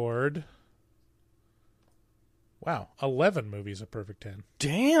scored, 11 movies, a perfect 10.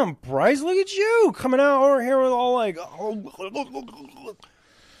 Damn, Bryce, look at you coming out over here with all like...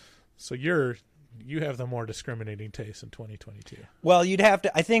 So you have the more discriminating taste in 2022. Well, you'd have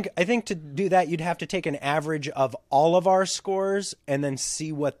to, I think to do that, you'd have to take an average of all of our scores and then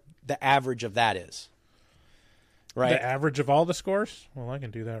see what the average of that is. Right? The average of all the scores? Well, I can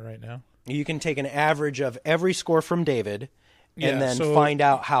do that right now. You can take an average of every score from David Yeah, and then so- find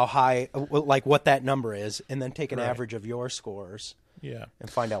out how high, like what that number is, and then take an Right. average of your scores. Yeah. And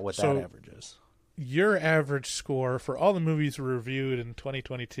find out what So- that average is. Your average score for all the movies we reviewed in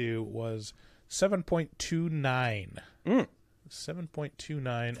 2022 was 7.29.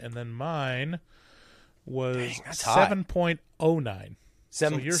 7.29, and then mine was that's high. 7.09.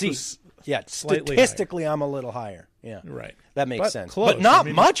 Seven, so yours see, was yeah, slightly statistically, I'm a little higher. Yeah, Right. That makes But sense, close. but not I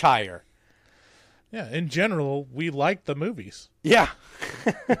mean- much higher. Yeah, in general, we like the movies. Yeah.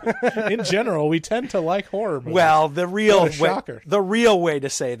 In general, we tend to like horror movies. Well, the real What a way, shocker. the real way to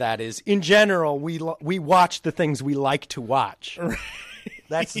say that is, in general, we watch the things we like to watch.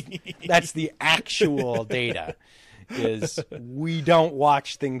 That's the actual data. Is we don't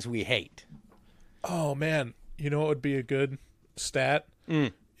watch things we hate. Oh man, you know what would be a good stat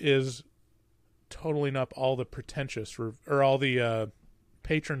is totaling up all the pretentious or all the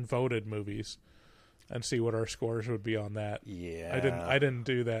patron voted movies and see what our scores would be on that. Yeah, I didn't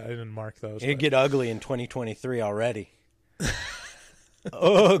do that. I didn't mark those. It'd but- get ugly in 2023 already.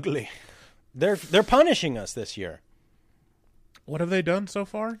 Ugly. They're punishing us this year. What have they done so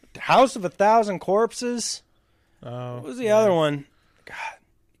far? House of 1,000 Corpses. Oh, What was the other one? God,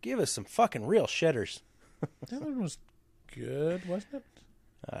 give us some fucking real shitters. The other one was good, wasn't it?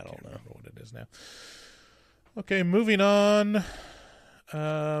 I don't know what it is now. Okay, moving on.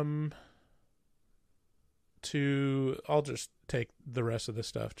 I'll just take the rest of the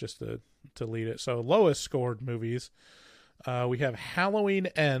stuff just to lead it. So lowest scored movies. We have Halloween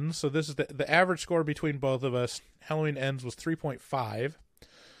Ends. So this is the average score between both of us. Halloween Ends was 3.5.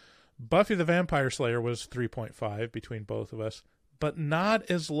 Buffy the Vampire Slayer was 3.5 between both of us, but not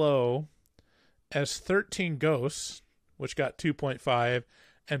as low as 13 Ghosts, which got 2.5,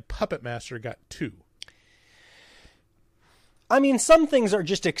 and Puppet Master got 2. I mean, some things are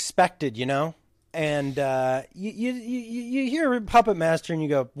just expected, you know? And you hear Puppet Master and you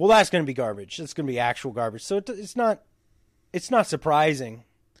go, well, that's going to be garbage. That's going to be actual garbage. So it's not surprising,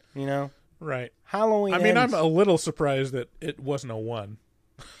 you know? Right. Halloween I mean, Ends. I'm a little surprised that it wasn't a 1.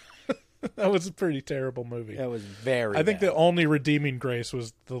 That was a pretty terrible movie. It was very I think bad. the only redeeming grace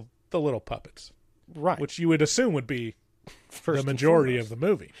was the little puppets. Right. Which you would assume would be First the and majority foremost. of the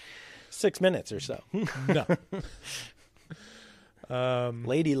movie. 6 minutes or so. No.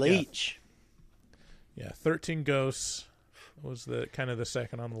 Lady Leech. Yeah, 13 Ghosts was the kind of the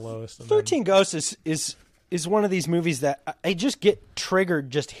second on the lowest. And 13 Ghosts is one of these movies that I just get triggered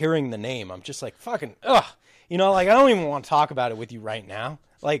just hearing the name. I'm just like, fucking, ugh. You know, like, I don't even want to talk about it with you right now.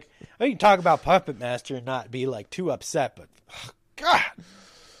 Like, I can talk about Puppet Master and not be, like, too upset, but, ugh, God.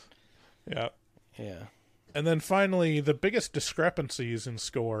 Yeah. Yeah. And then finally, the biggest discrepancies in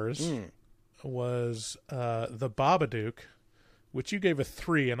scores was The Babadook, which you gave a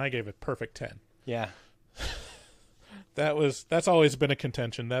 3 and I gave a perfect 10. Yeah. That's always been a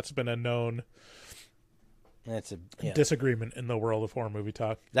contention. That's been a known That's disagreement in the world of horror movie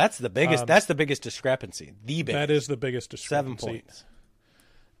talk. That's the biggest. That's the biggest discrepancy. The biggest. That is the biggest 7 discrepancy. points.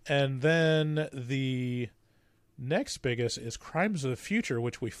 And then the next biggest is Crimes of the Future,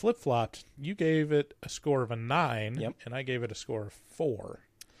 which we flip-flopped. You gave it a score of a 9, and I gave it a score of 4.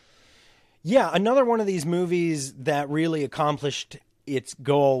 Yeah, another one of these movies that really accomplished its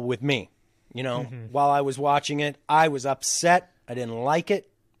goal with me. You know, while I was watching it, I was upset. I didn't like it.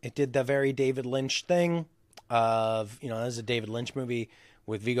 It did the very David Lynch thing of, you know, this is a David Lynch movie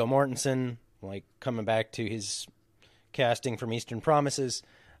with Viggo Mortensen, like coming back to his casting from Eastern Promises,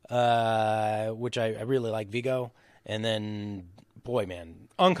 which I really like Viggo. And then, boy, man,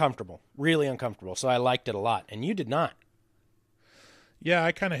 uncomfortable, really uncomfortable. So I liked it a lot. And you did not. Yeah,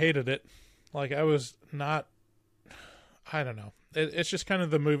 I kind of hated it. Like, I was not, I don't know. It's just kind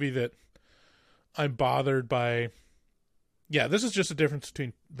of the movie that I'm bothered by. Yeah, this is just a difference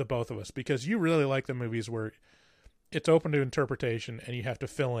between the both of us, because you really like the movies where it's open to interpretation and you have to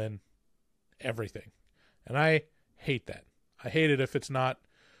fill in everything. And I hate that. I hate it if it's not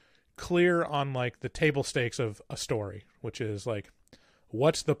clear on, like, the table stakes of a story, which is like,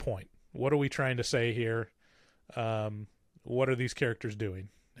 what's the point? What are we trying to say here? What are these characters doing?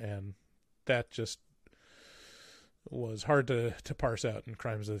 And that just was hard to parse out in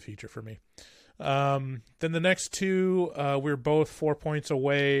Crimes of the Future for me. Then the next two, we're both 4 points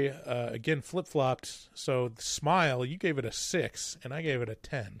away. Again, flip-flopped. So Smile, you gave it a 6, and I gave it a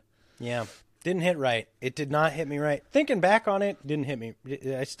 10. Yeah, didn't hit right. It did not hit me right. Thinking back on it, didn't hit me.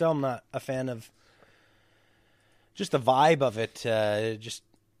 I still am not a fan of just the vibe of it. Just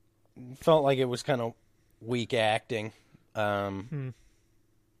felt like it was kind of weak acting.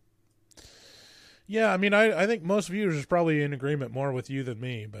 Yeah, I mean, I think most viewers is probably in agreement more with you than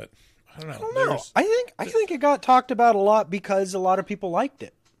me, but I don't know. I don't know. I think it got talked about a lot because a lot of people liked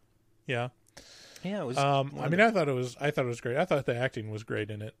it. Yeah. Yeah, it was. I mean, I thought it was great. I thought the acting was great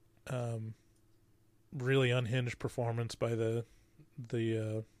in it. Really unhinged performance by the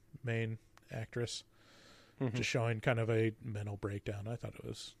main actress, just showing kind of a mental breakdown. I thought it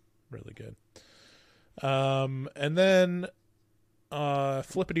was really good. And then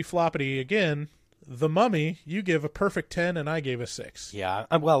flippity floppity again. The Mummy. You give a perfect 10, and I gave a 6. Yeah.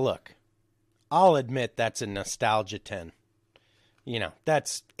 Well, look, I'll admit that's a nostalgia 10. You know,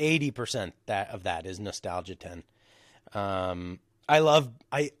 that's 80% of that is nostalgia 10. I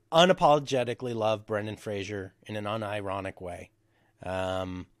unapologetically love Brendan Fraser in an unironic way.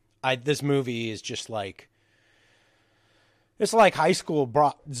 This movie is just like, it's like high school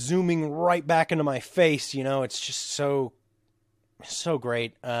brought zooming right back into my face. You know, it's just so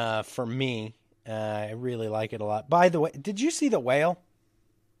great for me. I really like it a lot. By the way, did you see The Whale?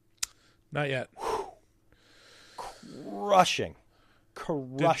 Not yet. Crushing.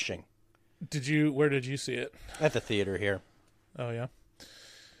 Did you? Where did you see it? At the theater here. Oh yeah.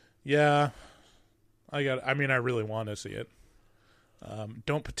 Yeah. I really want to see it.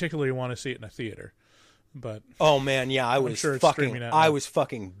 Don't particularly want to see it in a theater, but oh man, yeah, I was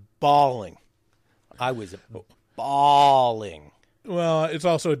fucking bawling. I was bawling. Well, it's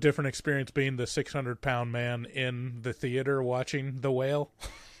also a different experience being the 600-pound man in the theater watching The Whale.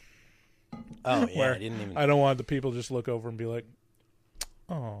 Oh yeah, I don't want the people just look over and be like,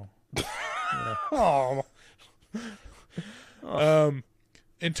 "Oh." Oh.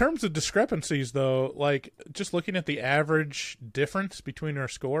 In terms of discrepancies, though, like just looking at the average difference between our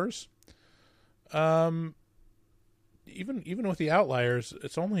scores, even with the outliers,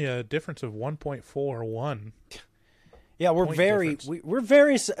 it's only a difference of 1.41. Yeah,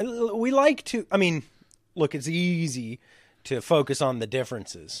 we like to. I mean, look, it's easy to focus on the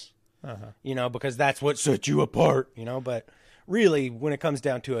differences, you know, because that's what sets you apart, you know. But really, when it comes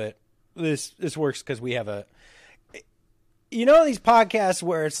down to it, this works because we have you know, these podcasts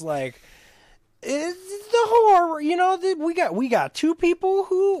where it's like it's the horror. You know, we got two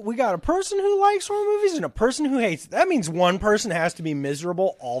people we got a person who likes horror movies and a person who hates. That means one person has to be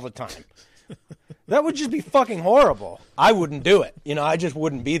miserable all the time. That would just be fucking horrible. I wouldn't do it. You know, I just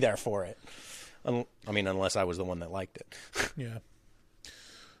wouldn't be there for it. Unless I was the one that liked it. Yeah.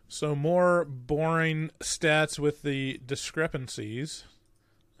 So more boring stats with the discrepancies.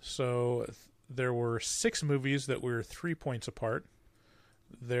 So there were 6 movies that were 3 points apart.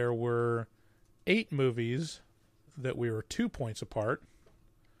 There were 8 movies that we were 2 points apart.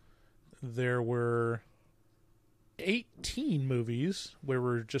 There were 18 movies where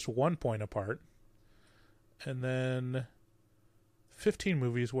we're just 1 point apart. And then 15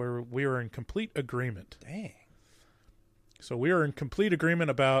 movies where we were in complete agreement. Dang. So we were in complete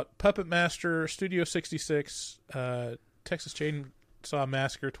agreement about Puppet Master, Studio 66, Texas Chainsaw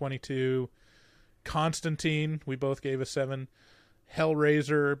Massacre 22, Constantine, we both gave a 7,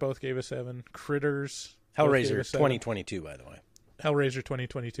 Hellraiser, both gave a 7, Critters, Hellraiser 2022, by the way. Hellraiser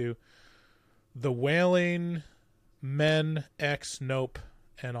 2022, The Wailing, Men, X, Nope,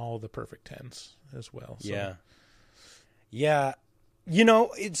 and all the perfect 10s as well. So. Yeah. Yeah. You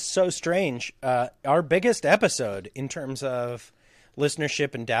know, it's so strange. Our biggest episode in terms of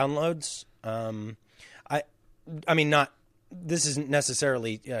listenership and downloads, I mean, not, this isn't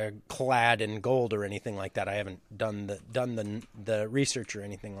necessarily clad in gold or anything like that. I haven't done the research or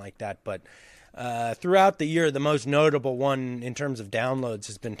anything like that, but throughout the year, the most notable one in terms of downloads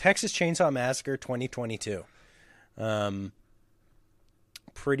has been Texas Chainsaw Massacre 2022.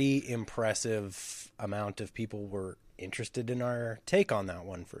 Pretty impressive amount of people were interested in our take on that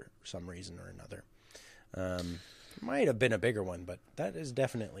one for some reason or another. Might have been a bigger one, but that is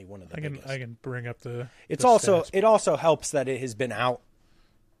definitely one of the biggest. I can bring up the. It's the also stats. It also helps that it has been out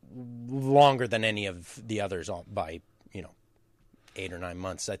longer than any of the others by 8 or 9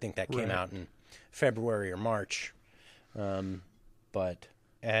 months. I think that came out in February or March, but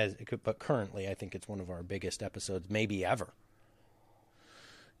currently I think it's one of our biggest episodes, maybe ever.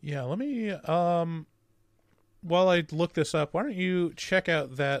 Yeah, let me. While I look this up, why don't you check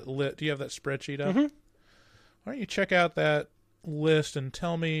out that list? Do you have that spreadsheet up? Mm-hmm. Why don't you check out that list and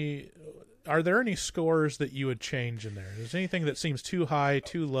tell me, are there any scores that you would change in there? Is there anything that seems too high,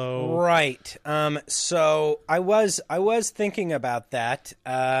 too low? Right. So I was thinking about that.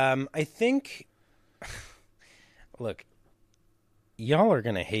 I think, look, y'all are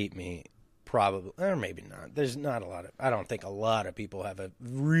gonna hate me. Probably, or maybe not. There's not a lot of. I don't think a lot of people have a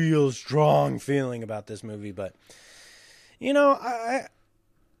real strong feeling about this movie, but I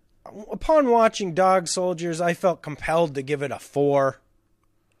upon watching Dog Soldiers, I felt compelled to give it a 4.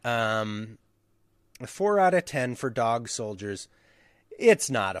 A 4 out of 10 for Dog Soldiers. It's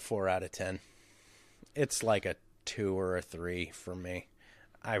not a 4 out of 10. It's like a 2 or a 3 for me.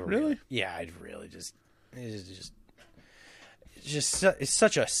 Really? Yeah, I'd really just. It's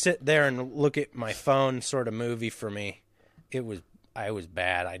such a sit there and look at my phone sort of movie for me. I was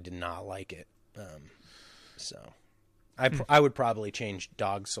bad. I did not like it. I would probably change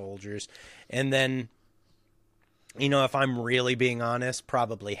Dog Soldiers, and then, if I'm really being honest,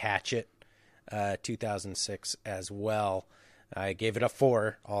 probably Hatchet, 2006 as well. I gave it a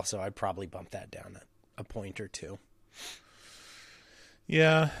 4. Also, I'd probably bump that down a point or 2.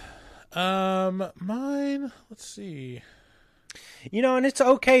 Yeah. Mine. Let's see. And it's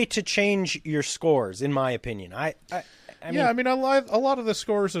okay to change your scores, in my opinion. I mean, a lot of the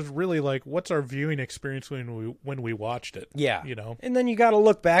scores is really like, what's our viewing experience when we watched it? Yeah. You know? And then you got to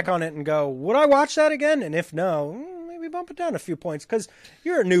look back on it and go, would I watch that again? And if no, maybe bump it down a few points, because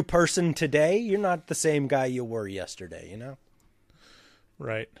you're a new person today. You're not the same guy you were yesterday,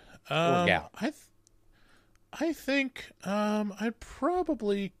 Right. Or gal. I think I'd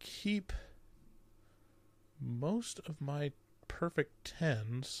probably keep most of my perfect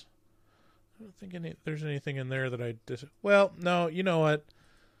 10s. I don't think there's anything in there that well, no, you know what?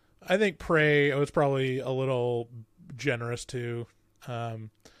 I think Prey was probably a little generous too.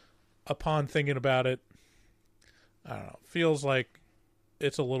 Upon thinking about it, I don't know. Feels like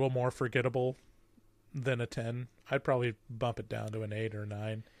it's a little more forgettable than a 10. I'd probably bump it down to an 8 or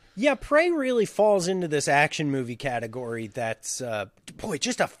 9. Yeah, Prey really falls into this action movie category that's,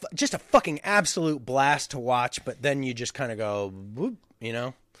 just a fucking absolute blast to watch, but then you just kind of go, whoop,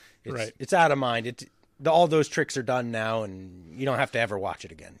 Right. It's out of mind. All those tricks are done now, and you don't have to ever watch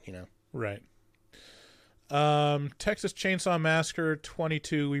it again, Right. Texas Chainsaw Massacre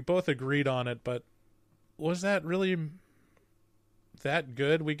 22, we both agreed on it, but was that really that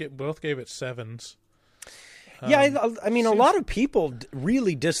good? We both gave it 7s. Yeah, I mean, a lot of people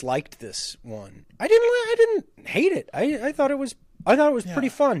really disliked this one. I didn't hate it. I thought it was pretty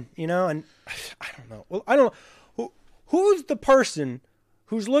fun, and I don't know. Well, I don't know who's the person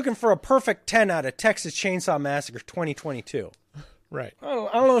who's looking for a perfect 10 out of Texas Chainsaw Massacre 2022. Right. I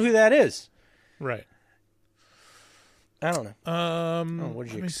don't know who that is. Right. I don't know. What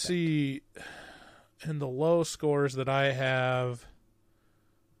did you let me expect? see. In the low scores that I have,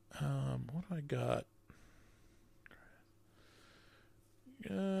 what do I got?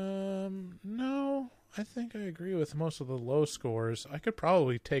 No, I think I agree with most of the low scores. I could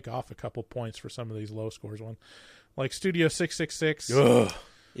probably take off a couple points for some of these low scores. One, like Studio 666. Ugh.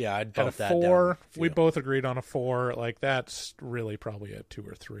 Yeah, I'd bump at a that 4. down. We both agreed on a 4. Like, that's really probably a 2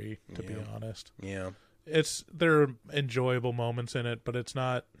 or 3, to be honest. Yeah. There are enjoyable moments in it, but it's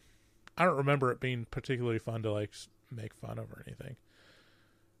not. I don't remember it being particularly fun to like make fun of or anything.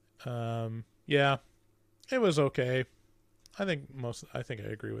 Yeah, it was okay. I think I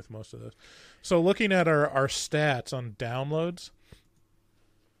agree with most of this. So looking at our stats on downloads,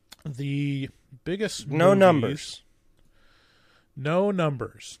 the biggest No numbers.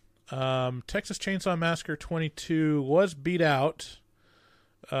 Texas Chainsaw Massacre 22 was beat out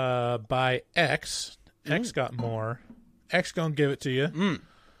by X. X got more. X gonna give it to you.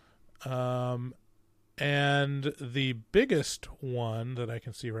 And the biggest one that I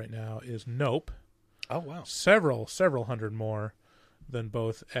can see right now is Nope. Oh, wow. Several hundred more than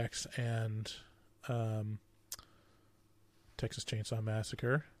both X and Texas Chainsaw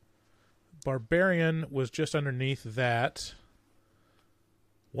Massacre. Barbarian was just underneath that.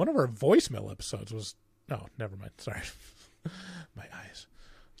 One of our voicemail episodes was... No, never mind. Sorry. My eyes.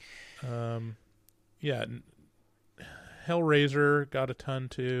 Yeah. Hellraiser got a ton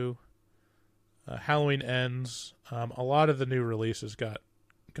too. Halloween Ends. A lot of the new releases got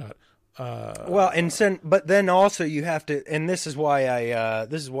but then also you have to, and this is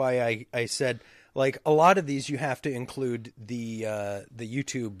why I said, like, a lot of these you have to include the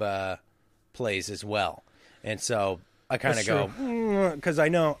YouTube plays as well, and so I kind of go, because I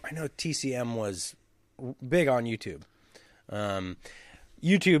know TCM was big on YouTube.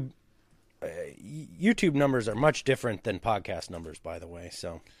 YouTube numbers are much different than podcast numbers, by the way.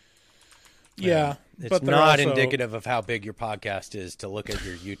 So yeah, it's but not also indicative of how big your podcast is to look at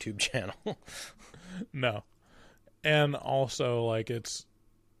your YouTube channel. No, and also like it's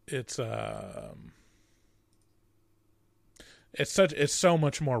so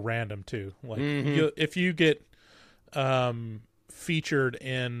much more random too. Like if you get featured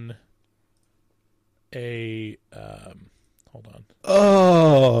in a hold on.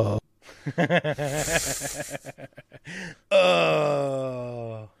 Oh.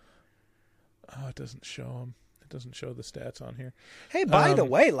 Oh, it doesn't show them. It doesn't show the stats on here. Hey, by the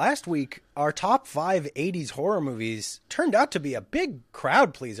way, last week our top 5 80s horror movies turned out to be a big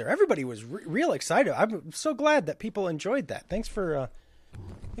crowd pleaser. Everybody was real excited. I'm so glad that people enjoyed that. Thanks for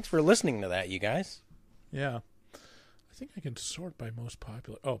listening to that, you guys. Yeah. I think I can sort by most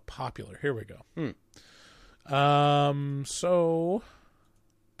popular. Oh, popular. Here we go. So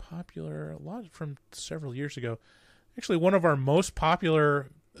popular, a lot from several years ago. Actually, one of our most popular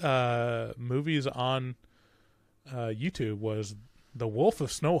movies on YouTube was The Wolf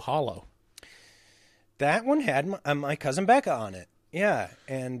of Snow Hollow. That one had my cousin Becca on it. Yeah,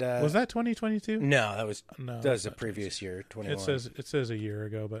 and was that 2022? No, that was the previous year, 21. It says a year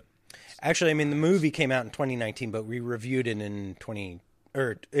ago, but actually, I mean, the movie came out in 2019, but we reviewed it in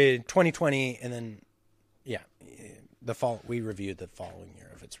 2020, and then we reviewed the following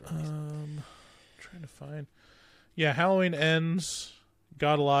year of its release. Trying to find. Yeah, Halloween Ends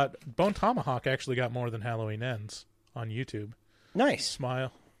got a lot. Bone Tomahawk actually got more than Halloween Ends on YouTube. Nice.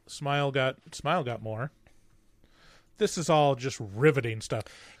 Smile got more. This is all just riveting stuff.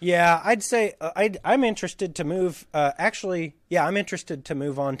 Yeah, I'd say I'm interested to move. I'm interested to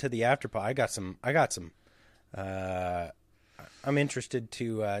move on to the afterpod. I got some. I'm interested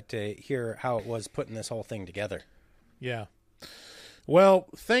to hear how it was putting this whole thing together. Yeah. Well,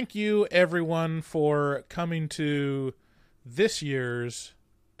 thank you everyone for coming to this year's.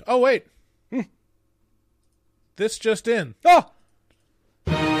 Oh wait, this just in. Oh.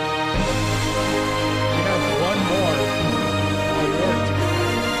 We have one more award to give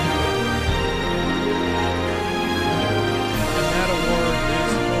and that award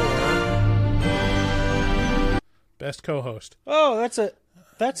is for Best Co-Host. Oh, that's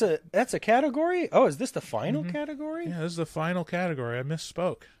a category? Oh, is this the final category? Yeah, this is the final category. I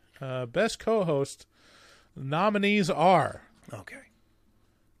misspoke. Best Co-Host nominees are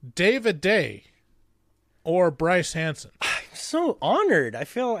David Day or Bryce Hanson. I'm so honored. I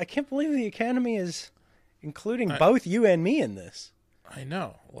can't believe the Academy is including both you and me in this. I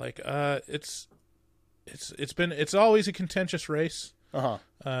know. It's always a contentious race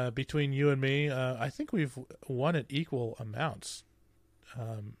between you and me. I think we've won at equal amounts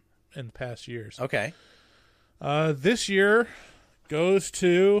in the past years. Okay. This year goes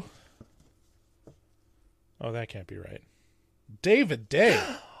to... Oh, that can't be right. David Day.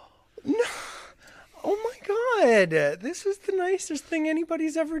 No. Oh my God. This is the nicest thing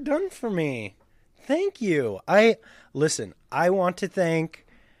anybody's ever done for me. Thank you. Listen, I want to thank,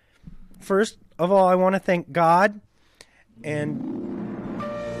 first of all, I want to thank God and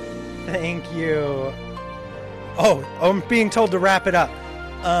thank you. Oh, I'm being told to wrap it up.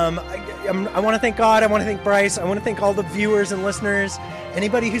 I want to thank God. I want to thank Bryce. I want to thank all the viewers and listeners.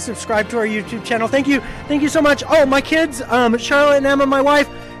 Anybody who subscribed to our YouTube channel. Thank you. Thank you so much. Oh, my kids, Charlotte and Emma, my wife,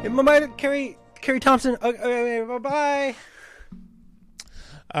 Carrie Thompson. Bye-bye.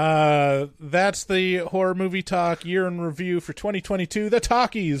 That's the Horror Movie Talk Year in Review for 2022. The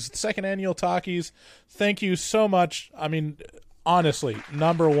Talkies, the second annual Talkies. Thank you so much. I mean, honestly,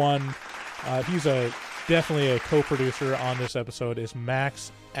 number one, he's definitely a co-producer on this episode, is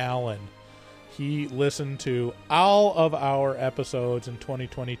Max Allen. He listened to all of our episodes in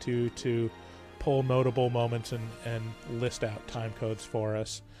 2022 to pull notable moments and list out time codes for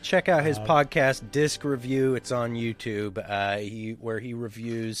us. Check out his podcast, Disc Review. It's on YouTube, where he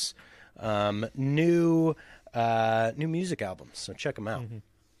reviews new music albums. So check him out.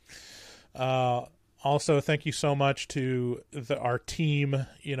 Also, thank you so much to our team,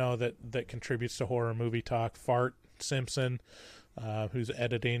 that contributes to Horror Movie Talk. Fart Simpson, who's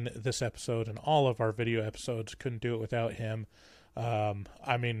editing this episode and all of our video episodes. Couldn't do it without him.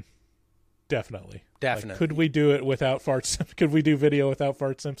 I mean, definitely. Could we do it without Fart Simpson? Could we do video without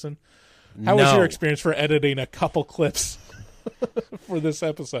Fart Simpson? How was your experience for editing a couple clips for this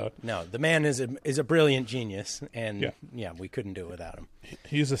episode? No, the man is a brilliant genius, and we couldn't do it without him.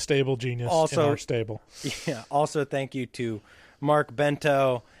 He's a stable genius in our stable. Yeah. Also, thank you to Mark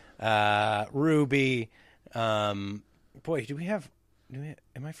Bento, Ruby. Boy, am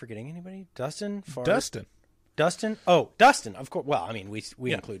I forgetting anybody? Dustin? Dustin? Oh, Dustin, of course. Well, I mean,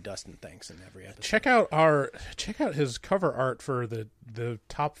 we include Dustin thanks in every episode. Check out his cover art for the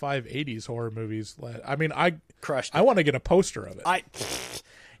top 5 80s horror movies. I mean, I crushed it. I want to get a poster of it. I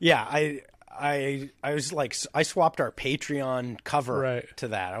was like, I swapped our Patreon cover to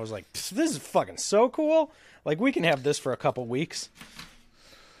that. I was like, this is fucking so cool. Like, we can have this for a couple weeks.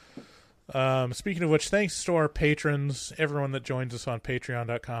 Speaking of which, thanks to our patrons, everyone that joins us on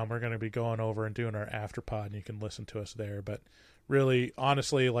patreon.com. We're going to be going over and doing our afterpod, and you can listen to us there. But really,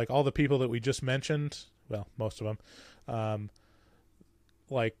 honestly, like all the people that we just mentioned, well, most of them,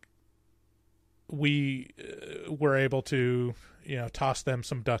 we were able to, toss them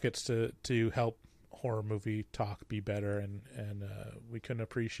some ducats to help horror movie talk be better, and we couldn't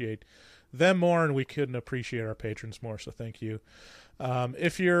appreciate them more, and we couldn't appreciate our patrons more. So thank you.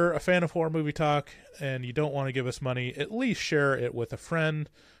 If you're a fan of horror movie talk and you don't want to give us money, at least share it with a friend.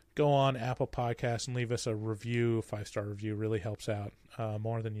 Go on Apple Podcasts and leave us a review. A 5-star review really helps out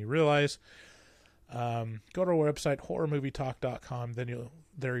more than you realize. Go to our website, horrormovietalk.com. Then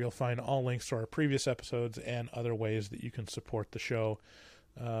you'll find all links to our previous episodes and other ways that you can support the show.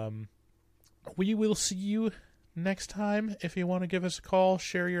 We will see you next time. If you want to give us a call,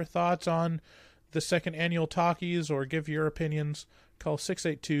 share your thoughts on the second annual Talkies, or give your opinions, call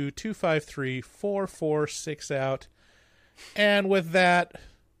 682-253-4468. And with that,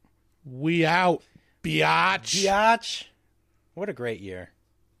 we out, biatch. Biatch. What a great year.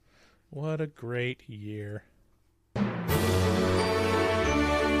 What a great year.